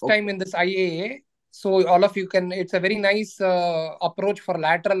the next time in this IAA. So all of you can, it's a very nice approach for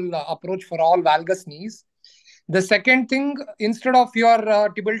lateral approach for all valgus knees. The second thing, instead of your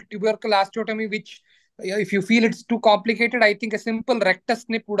tubercle osteotomy, which if you feel it's too complicated, I think a simple rectus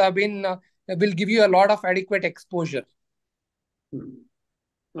snip would have been, will give you a lot of adequate exposure.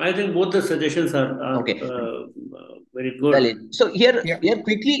 I think both the suggestions are very good. Valid. So here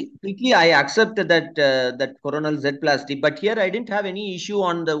quickly, I accept that that coronal Z-plasty, but here I didn't have any issue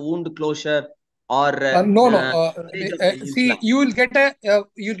on the wound closure or see, you will get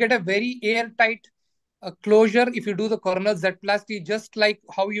a very airtight closure if you do the coronal Z-plasty, just like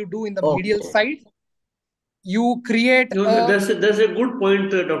how you do in the medial side. You create. No, that's a good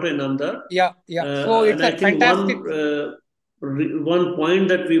point, Dr. Inamdar. Yeah. So it's a fantastic. One point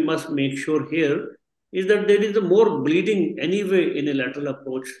that we must make sure here is that there is a more bleeding anyway in a lateral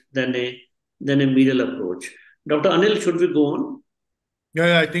approach than a medial approach. Dr. Anil, should we go on?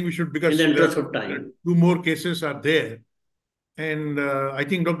 Yeah, I think we should, because in the interest of time, 2 more cases are there. And I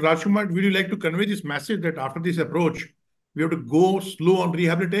think, Dr. Rajkumar, would you like to convey this message that after this approach, we have to go slow on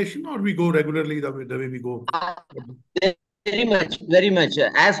rehabilitation, or we go regularly the way we go? Very much.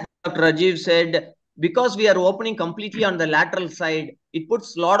 As Dr. Rajeev said, because we are opening completely on the lateral side, it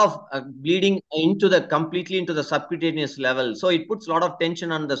puts a lot of bleeding completely into the subcutaneous level. So it puts a lot of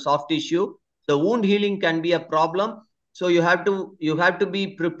tension on the soft tissue. The wound healing can be a problem. So you have to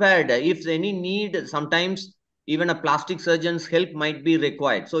be prepared. If any need, sometimes even a plastic surgeon's help might be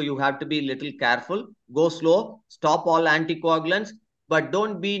required. So you have to be a little careful, go slow, stop all anticoagulants, but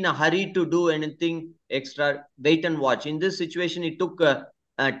don't be in a hurry to do anything extra. Wait and watch. In this situation, it took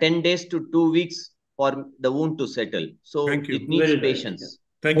 10 days to 2 weeks for the wound to settle. So it needs patience.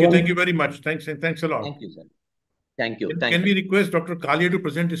 Thank you very much. Thanks a lot. Thank you, sir. Thank you. Can we request Dr. Kalia to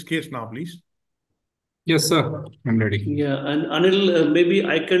present his case now, please? Yes, sir. I'm ready. Yeah, and Anil, maybe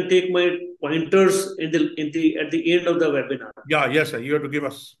I can take my pointers at the end of the webinar. Yeah, yes, sir. You have to give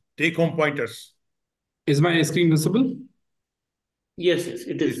us take-home pointers. Is my screen visible? Yes,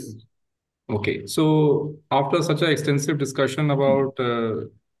 it is. Okay, so after such an extensive discussion about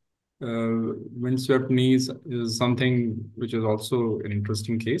windswept knees is something which is also an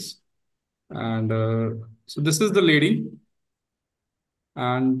interesting case. And so this is the lady,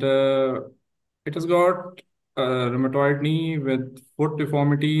 and it has got a rheumatoid knee with foot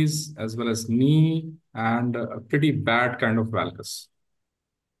deformities as well as knee and a pretty bad kind of valgus.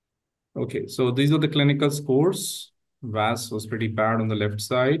 Okay, so these are the clinical scores. VAS was pretty bad on the left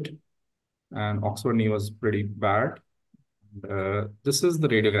side, and Oxford knee was pretty bad. This is the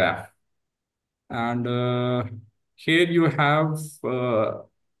radiograph. And here you have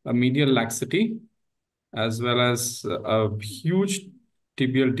a medial laxity as well as a huge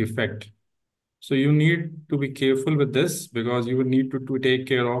tibial defect. So you need to be careful with this because you will need to take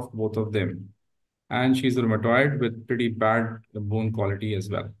care of both of them. And she's rheumatoid with pretty bad bone quality as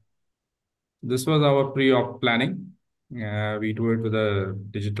well. This was our pre-op planning. We do it with a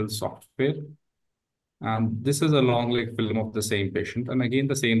digital software. And this is a long leg film of the same patient. And again,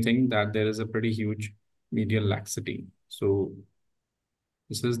 the same thing that there is a pretty huge medial laxity. So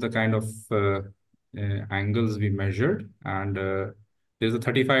this is the kind of angles we measured. And there's a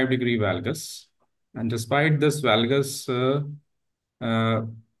 35-degree valgus. And despite this valgus,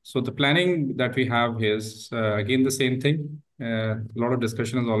 so the planning that we have is, again, the same thing. A lot of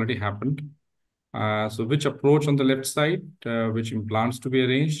discussion has already happened. So which approach on the left side, which implants to be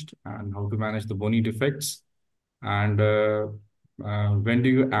arranged, and how to manage the bony defects, and when do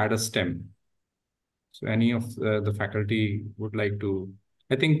you add a stem? So any of the faculty would like to,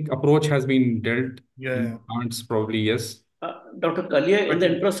 I think approach has been dealt. Yeah. Implants probably, yes. Dr. Kalia, in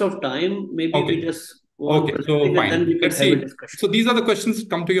the interest of time, maybe we just go on so fine. and then we can Let's have see. a discussion. So these are the questions that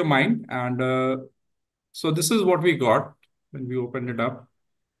come to your mind. And so this is what we got when we opened it up.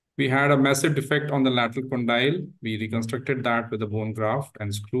 We had a massive defect on the lateral condyle. We reconstructed that with a bone graft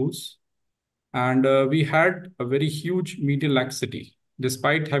and screws. And we had a very huge medial laxity,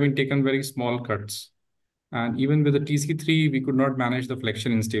 despite having taken very small cuts. And even with the TC3, we could not manage the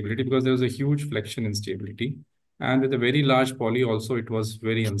flexion instability because there was a huge flexion instability. And with a very large poly also, it was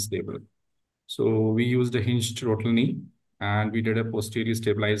very unstable. So we used a hinged total knee, and we did a posterior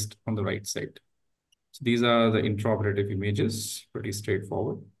stabilized on the right side. So these are the intraoperative images, pretty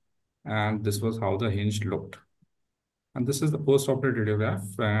straightforward. And this was how the hinge looked. And this is the post-operative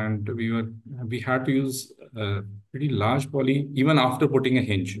radiograph. And we had to use a pretty large poly even after putting a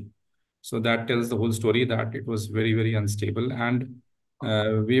hinge. So that tells the whole story that it was very, very unstable. And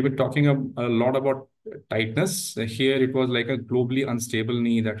we were talking a lot about tightness. Here it was like a globally unstable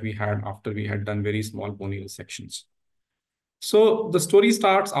knee that we had after we had done very small bony sections. So the story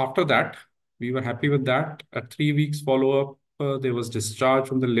starts after that. We were happy with that. At 3 weeks follow-up, there was discharge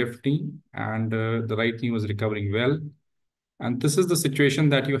from the left knee, and the right knee was recovering well. And this is the situation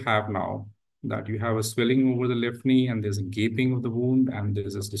that you have now, that you have a swelling over the left knee, and there's a gaping of the wound, and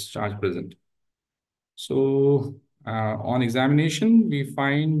there's a discharge present. So on examination, we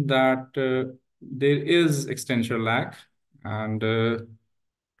find that there is extensor lag, and to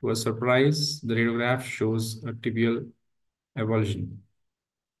a surprise, the radiograph shows a tibial avulsion.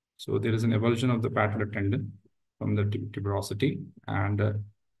 So there is an avulsion of the patellar tendon from the tuberosity. And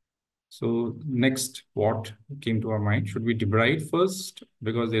so next, what came to our mind? Should we debride first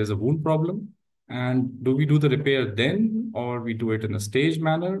because there's a wound problem? And do we do the repair then, or we do it in a staged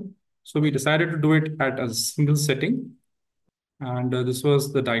manner? So we decided to do it at a single setting. And this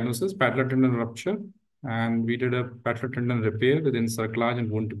was the diagnosis, patellar tendon rupture. And we did a patellar tendon repair with encirclage and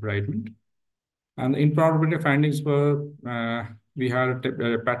wound debridement. And the intraoperative findings were, we had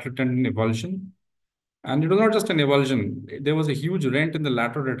a patellar tendon avulsion. And it was not just an avulsion. There was a huge rent in the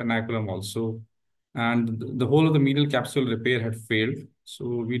lateral retinaculum also. And the whole of the medial capsule repair had failed. So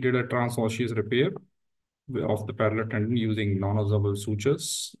we did a transosseous repair of the patellar tendon using non-absorbable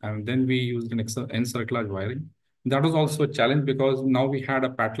sutures. And then we used an encirclage wiring. That was also a challenge because now we had a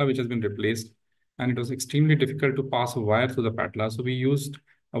patella which has been replaced. And it was extremely difficult to pass a wire through the patella. So we used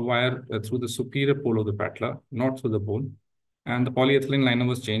a wire through the superior pole of the patella, not through the bone. And the polyethylene liner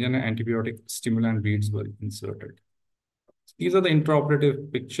was changed and antibiotic stimulant beads were inserted. These are the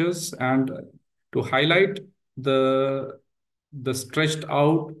intraoperative pictures. And to highlight the stretched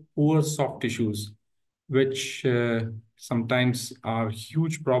out poor soft tissues, which sometimes are a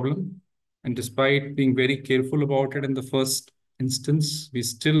huge problem. And despite being very careful about it in the first instance, we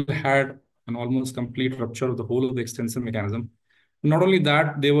still had an almost complete rupture of the whole of the extensor mechanism. Not only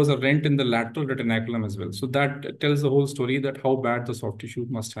that, there was a rent in the lateral retinaculum as well. So that tells the whole story that how bad the soft tissue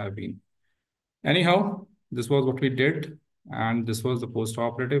must have been. Anyhow, this was what we did. And this was the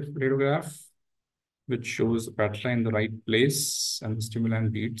post-operative radiograph, which shows the patella in the right place and the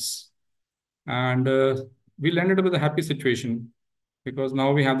stimulant beads. And we landed up with a happy situation because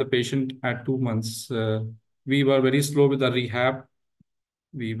now we have the patient at 2 months. We were very slow with the rehab.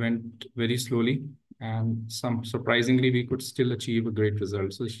 We went very slowly. And surprisingly, we could still achieve a great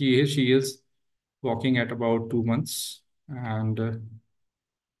result. So she is walking at about 2 months.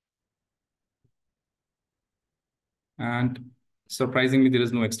 And surprisingly, there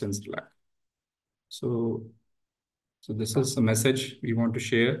is no extensor lag. So this is a message we want to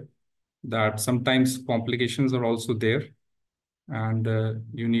share, that sometimes complications are also there. And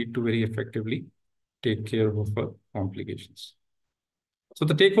you need to very effectively take care of complications. So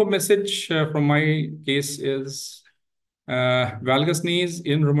the take-home message from my case is valgus knees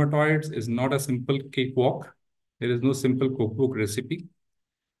in rheumatoids is not a simple cakewalk. There is no simple cookbook recipe.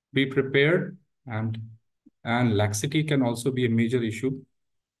 Be prepared, and laxity can also be a major issue.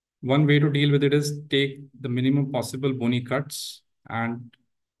 One way to deal with it is take the minimum possible bony cuts, and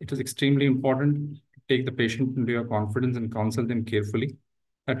it is extremely important to take the patient into your confidence and counsel them carefully.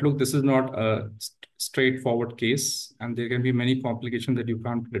 That look, this is not a straightforward case, and there can be many complications that you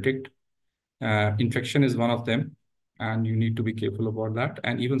can't predict. Infection is one of them, and you need to be careful about that.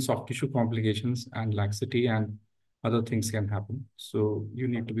 And even soft tissue complications and laxity and other things can happen. So you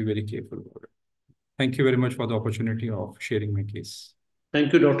need to be very careful about it. Thank you very much for the opportunity of sharing my case.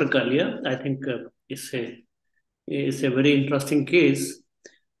 Thank you, Dr. Kalia. I think it's a very interesting case.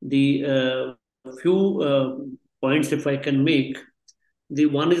 The few points, if I can make, the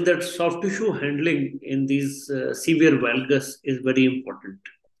one is that soft tissue handling in these severe valgus is very important.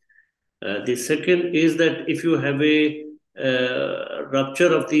 The second is that if you have a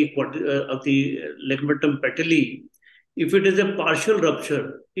rupture of the ligamentum patelli, if it is a partial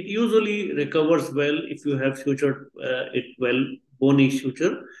rupture, it usually recovers well if you have sutured it well, bony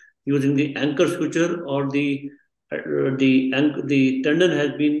suture, using the anchor suture, or the tendon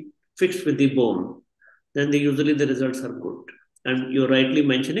has been fixed with the bone. Then usually the results are good. And you're rightly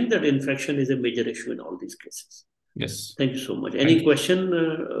mentioning that infection is a major issue in all these cases. Yes. Thank you so much. Any question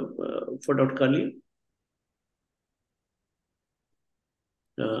for Dr. Kalia?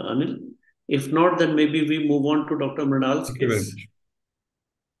 Anil? If not, then maybe we move on to Dr. Mrinal's case. Thank you very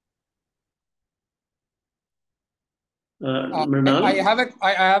much. Mrinal?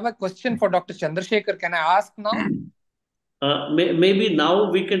 I have a question for Dr. Chandrashekhar. Can I ask now? Maybe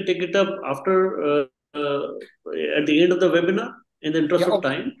now we can take it up after at the end of the webinar, in the interest of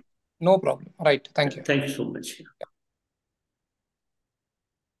time. No problem. Right. Thank you. Thank you so much. Yeah.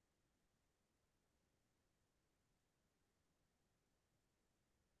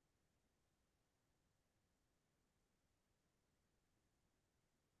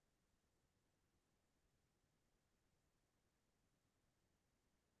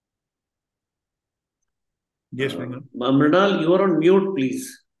 Yes, Mrinal. Mrinal, you are on mute,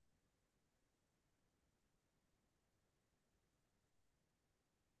 please.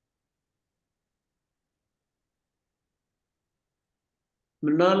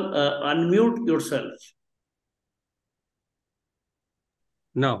 Mrinal, unmute yourself.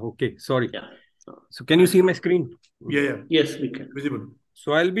 No, okay, sorry. Yeah. So can you see my screen? Yeah. Yes, we can. Visible.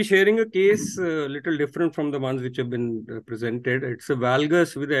 So I'll be sharing a case a little different from the ones which have been presented. It's a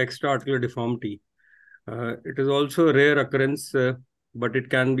valgus with an extra-articular deformity. It is also a rare occurrence, but it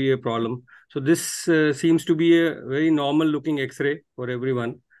can be a problem. So this seems to be a very normal looking X-ray for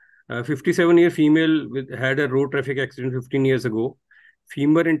everyone. 57-year female had a road traffic accident 15 years ago.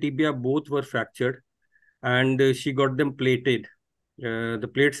 Femur and tibia both were fractured, and she got them plated. The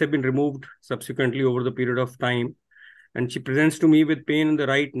plates have been removed subsequently over the period of time, and she presents to me with pain in the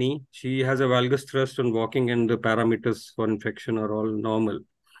right knee. She has a valgus thrust on walking, and the parameters for infection are all normal.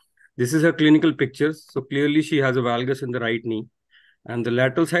 This is her clinical pictures. So clearly she has a valgus in the right knee. And the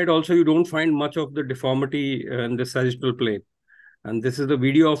lateral side also, you don't find much of the deformity in the sagittal plane. And this is the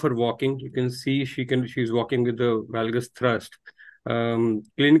video of her walking. You can see she's walking with the valgus thrust.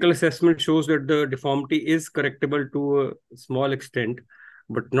 Clinical assessment shows that the deformity is correctable to a small extent,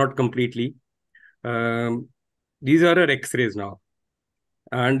 but not completely. These are her X-rays now.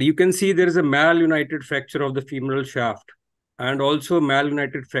 And you can see there is a malunited fracture of the femoral shaft, and also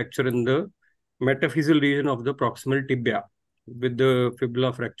malunited fracture in the metaphyseal region of the proximal tibia, with the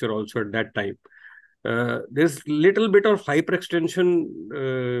fibula fracture also at that time. There's little bit of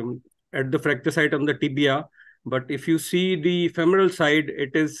hyperextension at the fracture site on the tibia, but if you see the femoral side,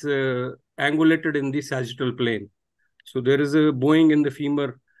 it is angulated in the sagittal plane. So there is a bowing in the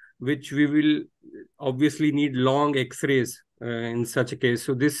femur, which we will obviously need long X-rays in such a case.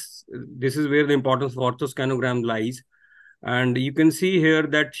 So this is where the importance of orthoscanogram lies. And you can see here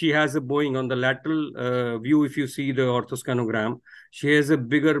that she has a bowing on the lateral view. If you see the orthoscanogram, she has a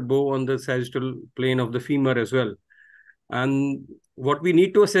bigger bow on the sagittal plane of the femur as well. And what we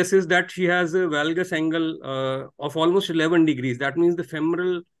need to assess is that she has a valgus angle of almost 11 degrees. That means the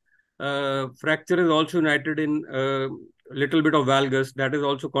femoral fracture is also united in a little bit of valgus. That is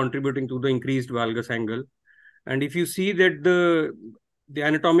also contributing to the increased valgus angle. And if you see that the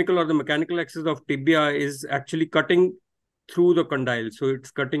anatomical or the mechanical axis of tibia is actually cutting through the condyles. So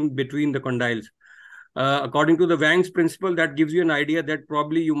it's cutting between the condyles. According to the Wang's principle, that gives you an idea that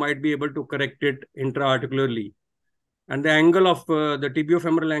probably you might be able to correct it intra-articularly. And the angle of the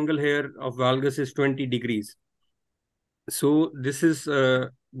tibiofemoral angle here of valgus is 20 degrees. So this is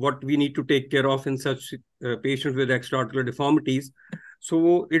what we need to take care of in such patients with extra-articular deformities.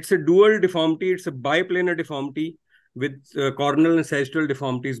 So it's a dual deformity. It's a biplanar deformity with coronal and sagittal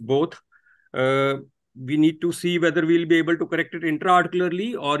deformities both. We need to see whether we'll be able to correct it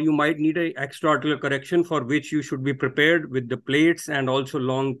intra-articularly, or you might need an extra-articular correction, for which you should be prepared with the plates and also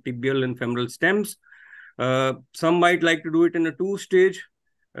long tibial and femoral stems. Some might like to do it in a two-stage.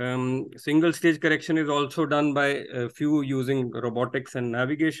 Single stage correction is also done by a few using robotics and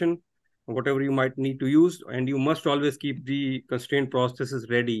navigation, whatever you might need to use. And you must always keep the constraint prostheses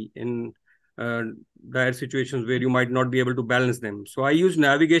ready in dire situations where you might not be able to balance them. So I use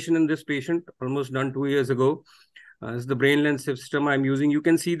navigation in this patient, almost done 2 years ago. This is the brain lens system I'm using. You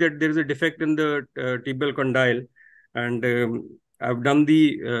can see that there is a defect in the tibial condyle, and I've done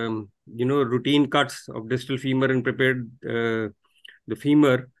the routine cuts of distal femur and prepared the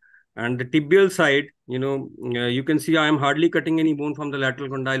femur. And the tibial side, you can see I am hardly cutting any bone from the lateral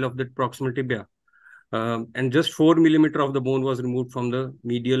condyle of the proximal tibia. And just 4 millimeters of the bone was removed from the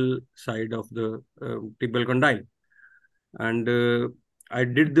medial side of the tibial condyle. And I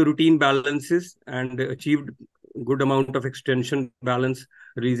did the routine balances and achieved good amount of extension balance,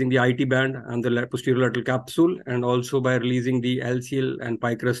 releasing the IT band and the posterior lateral capsule, and also by releasing the LCL and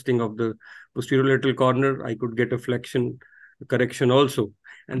pie crusting of the posterior lateral corner, I could get a flexion correction also.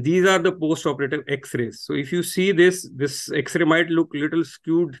 And these are the post-operative X-rays. So if you see this X-ray might look a little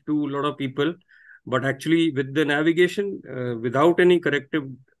skewed to a lot of people, but actually with the navigation, without any corrective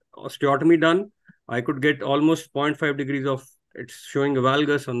osteotomy done, I could get almost 0.5 degrees of, it's showing a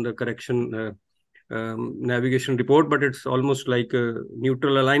valgus on the correction navigation report, but it's almost like a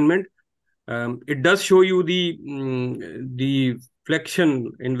neutral alignment. It does show you the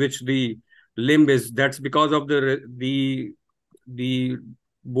flexion in which the limb is. That's because of the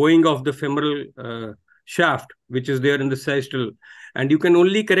bowing of the femoral shaft, which is there in the sagittal. And you can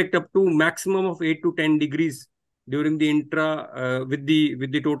only correct up to maximum of 8 to 10 degrees during the with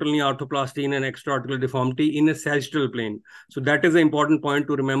the total knee arthroplasty in an extra-articular deformity in a sagittal plane. So that is an important point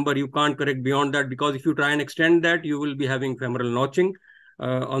to remember. You can't correct beyond that, because if you try and extend that, you will be having femoral notching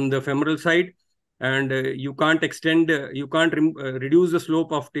on the femoral side. And you can't extend, you can't reduce the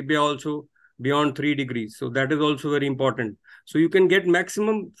slope of tibia also beyond 3 degrees. So that is also very important. So you can get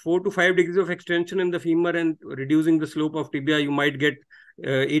maximum 4 to 5 degrees of extension in the femur, and reducing the slope of tibia, you might get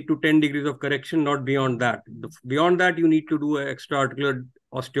 8 to 10 degrees of correction, not beyond that. Beyond that, you need to do an extra-articular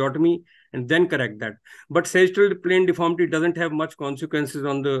osteotomy and then correct that. But sagittal plane deformity doesn't have much consequences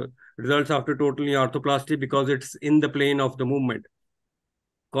on the results after total knee arthroplasty, because it's in the plane of the movement.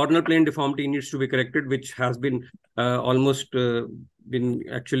 Coronal plane deformity needs to be corrected, which has been almost been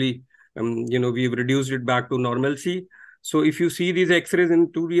actually, we've reduced it back to normalcy. So if you see these X-rays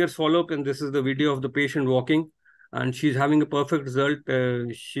in 2 years follow-up, and this is the video of the patient walking, and she's having a perfect result.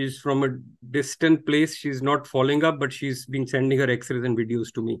 She's from a distant place. She's not following up, but she's been sending her X-rays and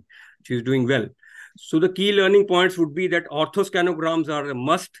videos to me. She's doing well. So the key learning points would be that orthoscanograms are a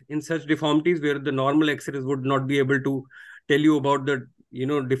must in such deformities, where the normal X-rays would not be able to tell you about the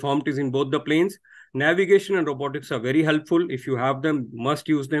deformities in both the planes. Navigation and robotics are very helpful. If you have them, must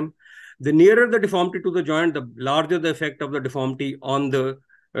use them. The nearer the deformity to the joint, the larger the effect of the deformity on the,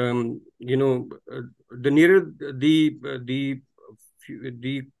 the nearer the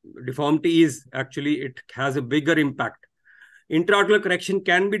deformity is, actually, it has a bigger impact. Intra-articular correction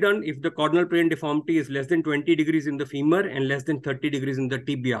can be done if the coronal plane deformity is less than 20 degrees in the femur and less than 30 degrees in the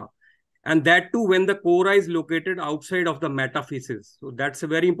tibia. And that too when the cora is located outside of the metaphysis. So that's a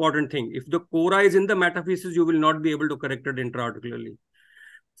very important thing. If the cora is in the metaphysis, you will not be able to correct it intra-articularly.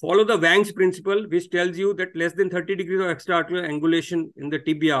 Follow the Wang's principle, which tells you that less than 30 degrees of extra-articular angulation in the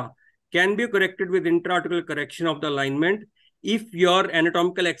tibia can be corrected with intra-articular correction of the alignment if your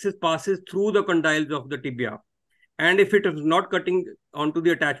anatomical axis passes through the condyles of the tibia, and if it is not cutting onto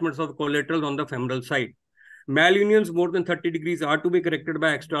the attachments of the collaterals on the femoral side. Malunions more than 30 degrees are to be corrected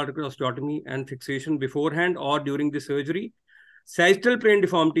by extra-articular osteotomy and fixation beforehand or during the surgery. Sagittal plane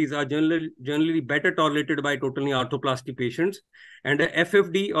deformities are generally better tolerated by total knee arthroplasty patients, and a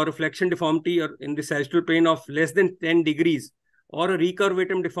FFD or a flexion deformity or in the sagittal plane of less than 10 degrees or a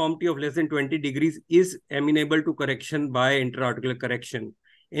recurvatum deformity of less than 20 degrees is amenable to correction by intra-articular correction.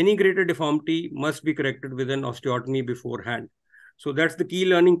 Any greater deformity must be corrected with an osteotomy beforehand. So that's the key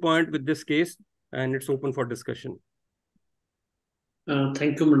learning point with this case, and it's open for discussion.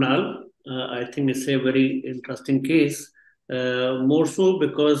 Thank you, Mrinal. I think it's a very interesting case. More so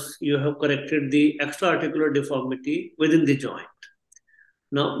because you have corrected the extra-articular deformity within the joint.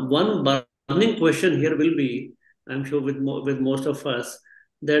 Now, one burning question here will be, I'm sure with most of us,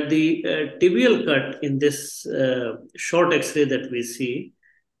 that the tibial cut in this short X-ray that we see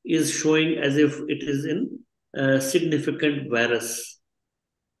is showing as if it is in significant varus.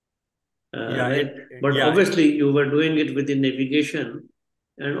 Right? But obviously you were doing it with the navigation,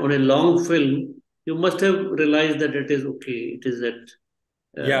 and on a long film, you must have realized that it is okay. It is at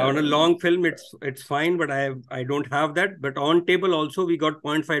on a long film, it's fine, but I don't have that. But on table also, we got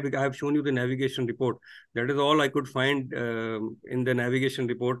 0.5. I have shown you the navigation report. That is all I could find in the navigation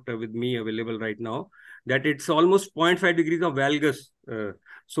report with me available right now. That it's almost 0.5 degrees of valgus.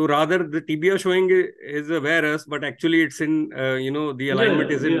 So rather, the tibia showing is a varus, but actually it's in the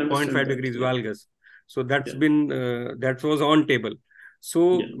alignment is in 0.5 degrees valgus. So that's been that was on table.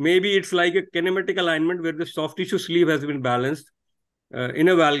 So maybe it's like a kinematic alignment where the soft tissue sleeve has been balanced. In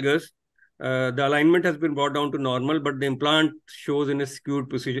a valgus, the alignment has been brought down to normal, but the implant shows in a skewed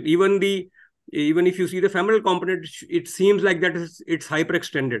position. Even if you see the femoral component, it seems like that it's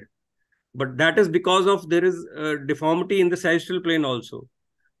hyperextended, but that is because of there is a deformity in the sagittal plane also.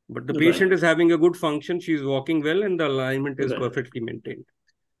 But the patient is having a good function. She is walking well, and the alignment is perfectly maintained.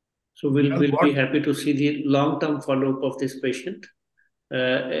 So we'll be happy to see the long-term follow-up of this patient.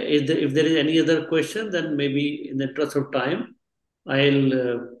 If there is any other question, then maybe in the interest of time,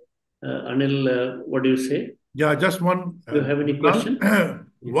 Anil, what do you say? Yeah, just one. Do you have any question?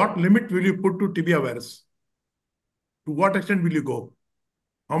 What limit will you put to tibia varus? To what extent will you go?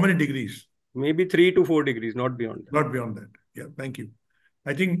 How many degrees? Maybe 3 to 4 degrees, not beyond that. Not beyond that. Yeah, thank you.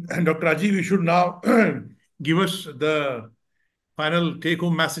 I think, Dr. Rajeev, you should now give us the final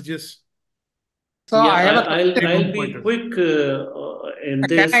take-home messages. So yeah, I'll be quick in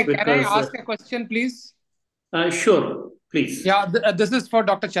this. Can I ask a question, please? Sure, please. Yeah, this is for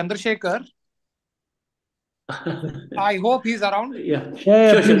Dr. Chandrashekhar. I hope he's around. Yeah,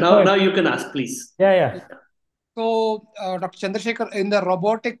 sure. Now you can ask, please. Yeah. So, Dr. Chandrashekhar, in the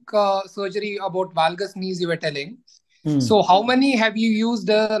robotic surgery about valgus knees you were telling, so how many have you used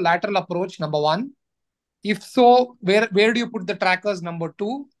the lateral approach, number one? If so, where do you put the trackers, number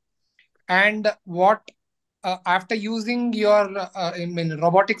two? And what, after using your in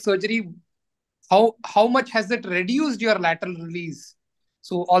robotic surgery, how much has it reduced your lateral release?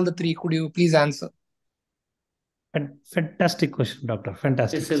 So all the three, could you please answer? Fantastic question, doctor.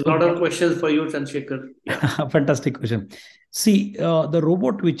 Fantastic. It's a lot of questions for you, Chandrashekhar. Yeah. Fantastic question. See, the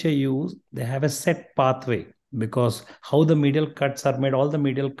robot which I use, they have a set pathway, because how the medial cuts are made, all the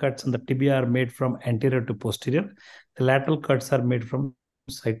medial cuts and the tibia are made from anterior to posterior. The lateral cuts are made from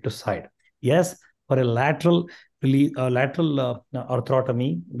side to side. Yes, for a lateral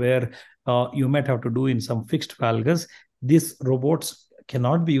arthrotomy, where you might have to do in some fixed valgus, these robots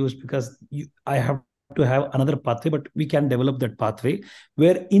cannot be used because I have to have another pathway, but we can develop that pathway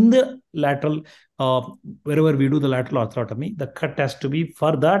where in the lateral, wherever we do the lateral arthrotomy, the cut has to be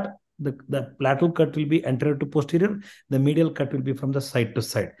for that. The lateral cut will be anterior to posterior. The medial cut will be from the side to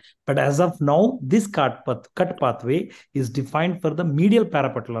side. But as of now, this cut pathway is defined for the medial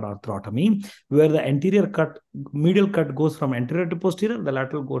parapatellar arthrotomy, where the medial cut goes from anterior to posterior, the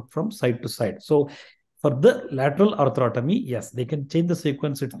lateral goes from side to side. So for the lateral arthrotomy, yes, they can change the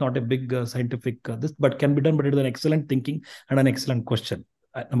sequence. It's not a big scientific but can be done. But it is an excellent thinking and an excellent question.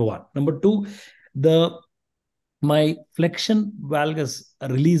 Number one. Number two, my flexion valgus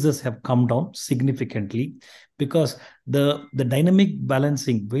releases have come down significantly, because the dynamic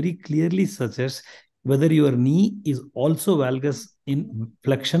balancing very clearly suggests whether your knee is also valgus in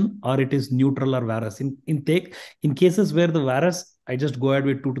flexion or it is neutral or varus. In cases where the varus, I just go ahead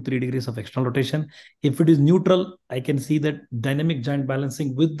with 2 to 3 degrees of external rotation. If it is neutral, I can see that dynamic joint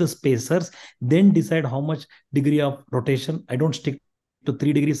balancing with the spacers, then decide how much degree of rotation. I don't stick to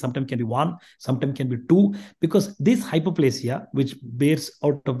 3 degrees, sometimes can be 1, sometimes can be 2, because this hypoplasia, which bears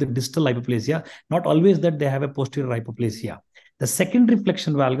out of the distal hypoplasia, not always that they have a posterior hypoplasia. The secondary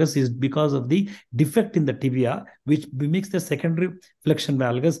flexion valgus is because of the defect in the tibia, which mimics the secondary flexion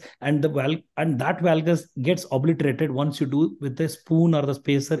valgus, and that valgus gets obliterated once you do with the spoon or the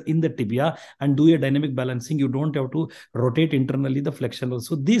spacer in the tibia and do a dynamic balancing. You don't have to rotate internally the flexion.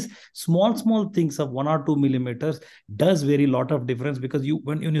 So these small things of 1 or 2 millimeters does vary a lot of difference, because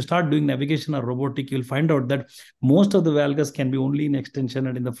when you start doing navigation or robotic, you'll find out that most of the valgus can be only in extension,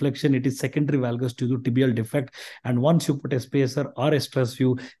 and in the flexion it is secondary valgus due to tibial defect. And once you put a spacer or a stress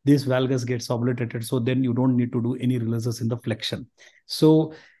view, this valgus gets obliterated. So then you don't need to do any releases in the flexion.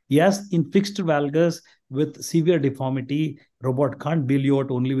 So yes, in fixed valgus with severe deformity, robot can't bail you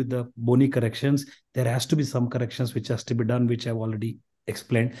out only with the bony corrections. There has to be some corrections which has to be done, which I've already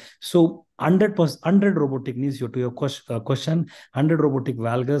explained. So 100 robotic knees, to your question, 100 robotic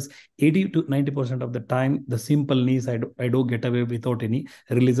valgus, 80 to 90% of the time, the simple knees, I do get away without any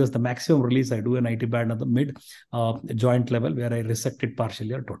releases. The maximum release, I do an IT band at the mid joint level where I resect it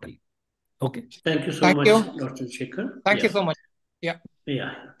partially or totally. Okay. Thank you so much, Dr. Shekhar. Thank you so much. Yeah.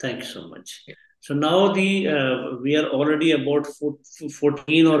 Yeah, thank you so much. Yeah. So now we are already about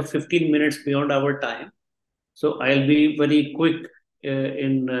 14 or 15 minutes beyond our time. So I'll be very quick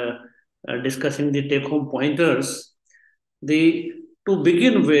in discussing the take-home pointers. To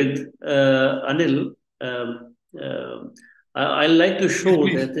begin with, Anil, I'd like to show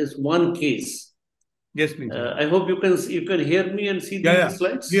that there's one case. Yes, please. I hope you can hear me and see the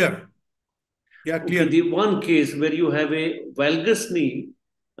slides. Yeah. Yeah, clear. Okay, the one case where you have a valgus knee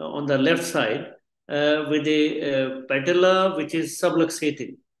on the left side with a patella which is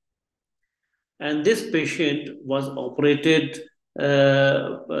subluxating. And this patient was operated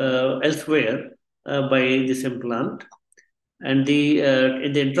elsewhere by this implant. And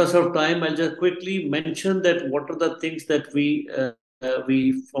in the interest of time, I'll just quickly mention that what are the things that we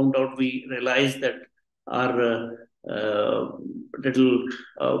found out, we realized that are little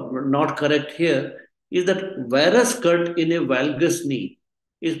not correct here, is that varus cut in a valgus knee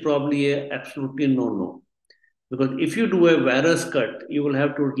is probably a absolutely no-no. Because if you do a varus cut, you will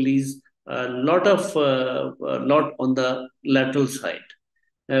have to release a lot on the lateral side,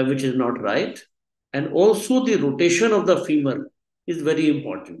 which is not right. And also the rotation of the femur is very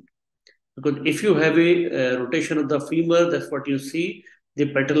important. Because if you have a rotation of the femur, that's what you see.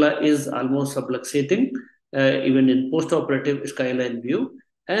 The patella is almost subluxating, even in postoperative skyline view.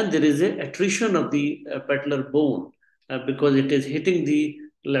 And there is an attrition of the patellar bone because it is hitting the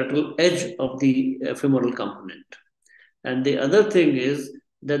lateral edge of the femoral component. And the other thing is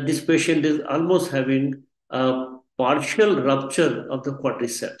that this patient is almost having a partial rupture of the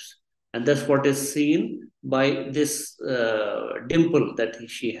quadriceps. And that's what is seen by this dimple that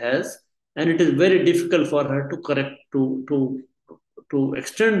she has. And it is very difficult for her to correct, to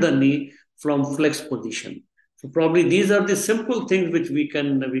extend the knee from flex position. So probably these are the simple things which we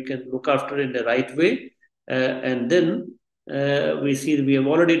can look after in the right way. And then we have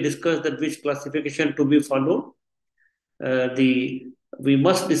already discussed that which classification to be followed. We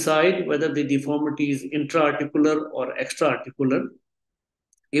must decide whether the deformity is intra-articular or extra-articular.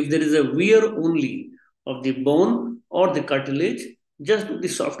 If there is a wear only of the bone or the cartilage, just do the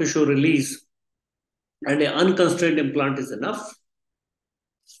soft tissue release and an unconstrained implant is enough.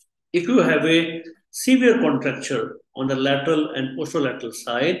 If you have a severe contracture on the lateral and posterolateral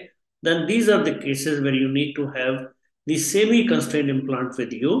side, then these are the cases where you need to have the semi-constrained implant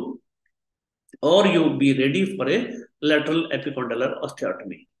with you, or you'll be ready for a lateral epicondylar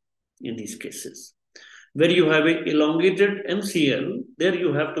osteotomy in these cases. Where you have an elongated MCL, there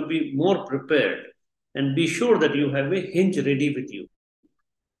you have to be more prepared and be sure that you have a hinge ready with you.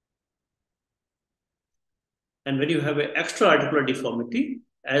 And when you have an extra-articular deformity,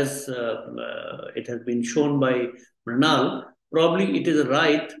 as it has been shown by Mrinal, probably it is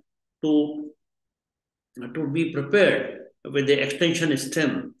right to be prepared with the extension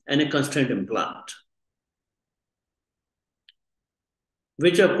stem and a constrained implant.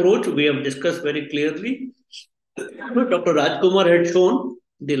 Which approach we have discussed very clearly. Dr. Rajkumar had shown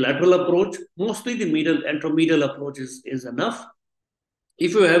the lateral approach. Mostly the anteromedial approach is enough.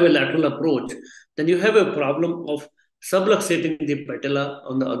 If you have a lateral approach, then you have a problem of subluxating the patella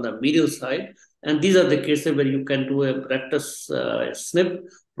on the medial side. And these are the cases where you can do a rectus snip,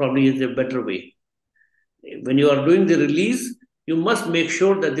 probably is a better way. When you are doing the release, you must make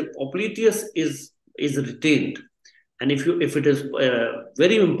sure that the popliteus is retained. And if it is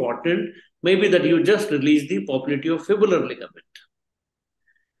very important, maybe that you just release the popliteofibular ligament.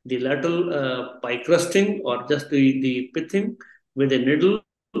 The lateral pie crusting or just the pithing with a needle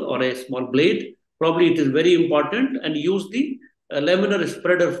or a small blade, probably it is very important, and use the laminar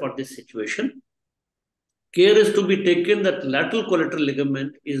spreader for this situation. Care is to be taken that lateral collateral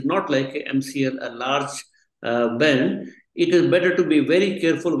ligament is not like a MCL, a large bend. It is better to be very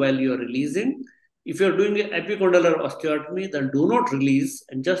careful while you are releasing. If you are doing an epicondylar osteotomy, then do not release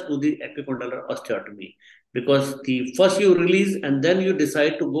and just do the epicondylar osteotomy. Because the first you release and then you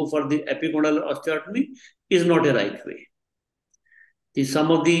decide to go for the epicondylar osteotomy is not a right way. Some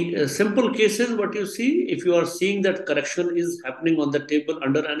of the simple cases, what you see, if you are seeing that correction is happening on the table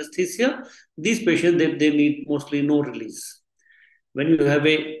under anesthesia, these patients, they need mostly no release. When you have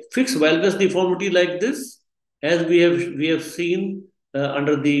a fixed valgus deformity like this, as we have seen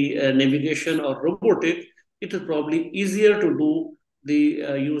under the navigation or robotic, it is probably easier to do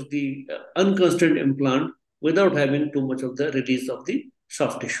use the unconstrained implant without having too much of the release of the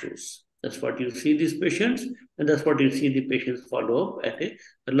soft tissues. That's what you see these patients, and that's what you see the patients follow up at a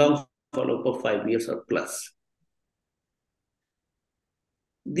long follow-up of 5 years or plus.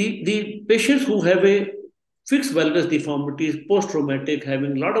 The patients who have a fixed valgus deformities, post-traumatic,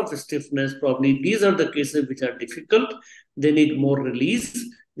 having a lot of stiffness, probably these are the cases which are difficult. They need more release,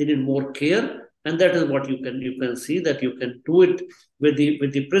 they need more care, and that is what you can see that you can do it with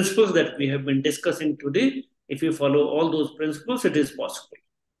the principles that we have been discussing today. If you follow all those principles, it is possible.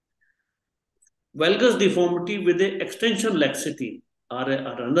 Valgus deformity with a extension laxity are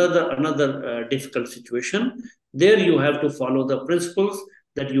another difficult situation. There you have to follow the principles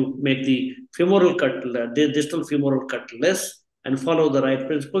that you make the femoral cut, the distal femoral cut less, and follow the right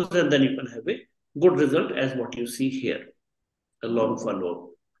principles, and then you can have a good result as what you see here, a long follow-up.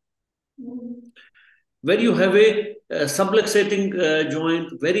 When you have a subluxating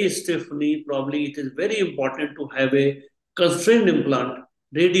joint, very stiff knee, probably it is very important to have a constrained implant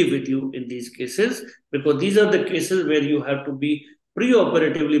ready with you in these cases, because these are the cases where you have to be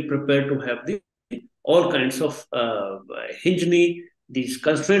pre-operatively prepared to have all kinds of hinge knee, these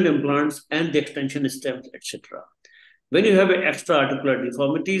constrained implants, and the extension stems, etc. When you have extra-articular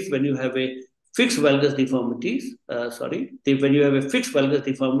deformities, when you have a fixed valgus deformities, when you have a fixed valgus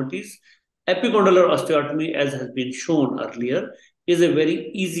deformities, epicondylar osteotomy, as has been shown earlier, is a very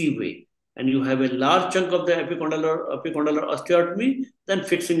easy way. And you have a large chunk of the epicondylar osteotomy, then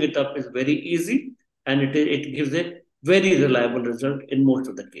fixing it up is very easy, and it gives a very reliable result in most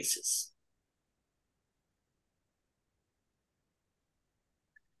of the cases.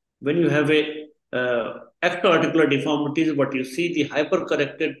 When you have a extra-articular deformities, what you see, the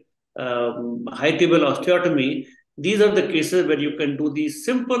hypercorrected high tibal osteotomy, these are the cases where you can do the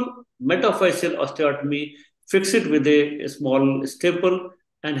simple metaphyseal osteotomy, fix it with a small staple,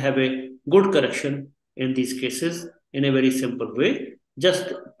 and have a good correction in these cases in a very simple way.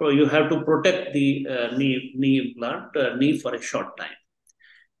 Just you have to protect the knee implant for a short time.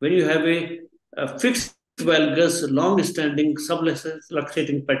 When you have a fixed valgus, long-standing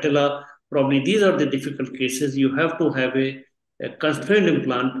subluxating patella, probably these are the difficult cases. You have to have a constrained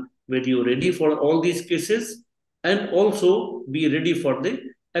implant with you ready for all these cases, and also be ready for the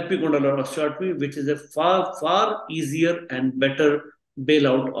epicondylar osteotomy, which is a far easier and better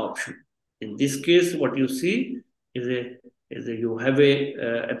bailout option. In this case, what you see is you have a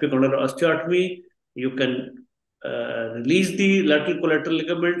epicondylar osteotomy. You can release the lateral collateral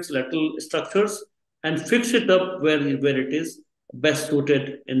ligaments, lateral structures, and fix it up where it is best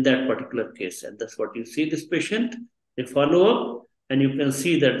suited in that particular case. And that's what you see this patient. They follow up, and you can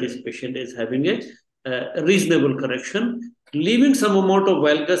see that this patient is having a reasonable correction. Leaving some amount of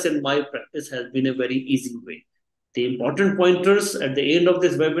valgus in my practice has been a very easy way. The important pointers at the end of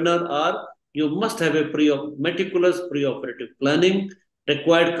this webinar are: you must have a meticulous preoperative planning.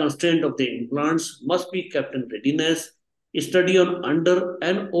 Required constraint of the implants must be kept in readiness. Study on under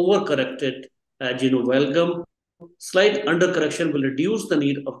and over-corrected genovalgum. Slight undercorrection will reduce the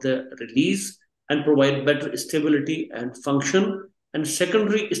need of the release and provide better stability and function. And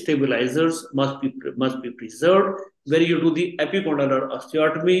secondary stabilizers must be preserved. Where you do the epicondylar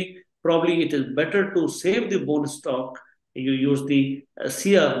osteotomy, probably it is better to save the bone stock. You use the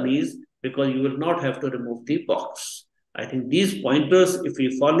CR knees, because you will not have to remove the box. I think these pointers, if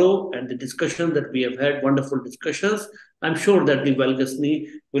we follow, and the discussion that we have had, wonderful discussions, I'm sure that the valgus knee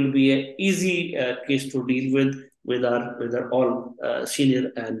will be an easy case to deal with our all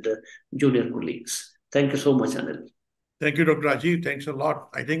senior and junior colleagues. Thank you so much, Anil. Thank you, Dr. Rajeev. Thanks a lot.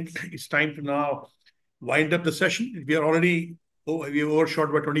 I think it's time to now wind up the session. We are already we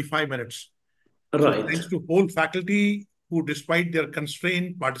overshot by 25 minutes. Right. So thanks to whole faculty who, despite their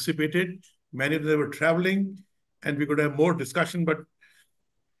constraint, participated. Many of them were traveling, and we could have more discussion. But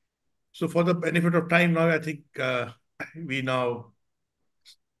so for the benefit of time now, I think we now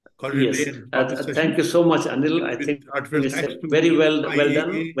call it a day. Thank you so much, Anil. I think it's very well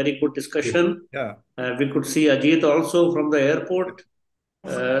done. Very good discussion. Yeah. We could see Ajith also from the airport.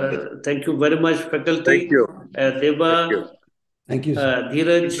 Thank you very much, faculty. Thank you. Deba. Thank you,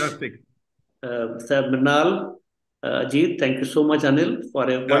 Dheeraj. Mrinal. Ajith, thank you so much, Anil, for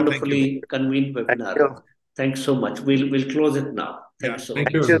a wonderfully convened webinar. Thanks so much. We'll close it now. Thank you so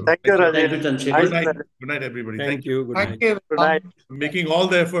much. Thank you, Rajeev. Thank you, Chandrashekhar. Good night, everybody. Thank you. Good night. Good night. Making all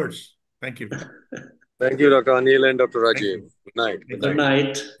the efforts. Thank you. Thank you, Dr. Anil and Dr. Rajeev. Good night. Good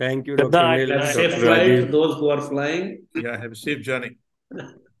night. Thank you, Dr. Anil. Have a safe flight to those who are flying. Yeah, have a safe journey.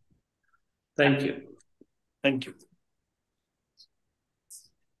 Thank you. Thank you.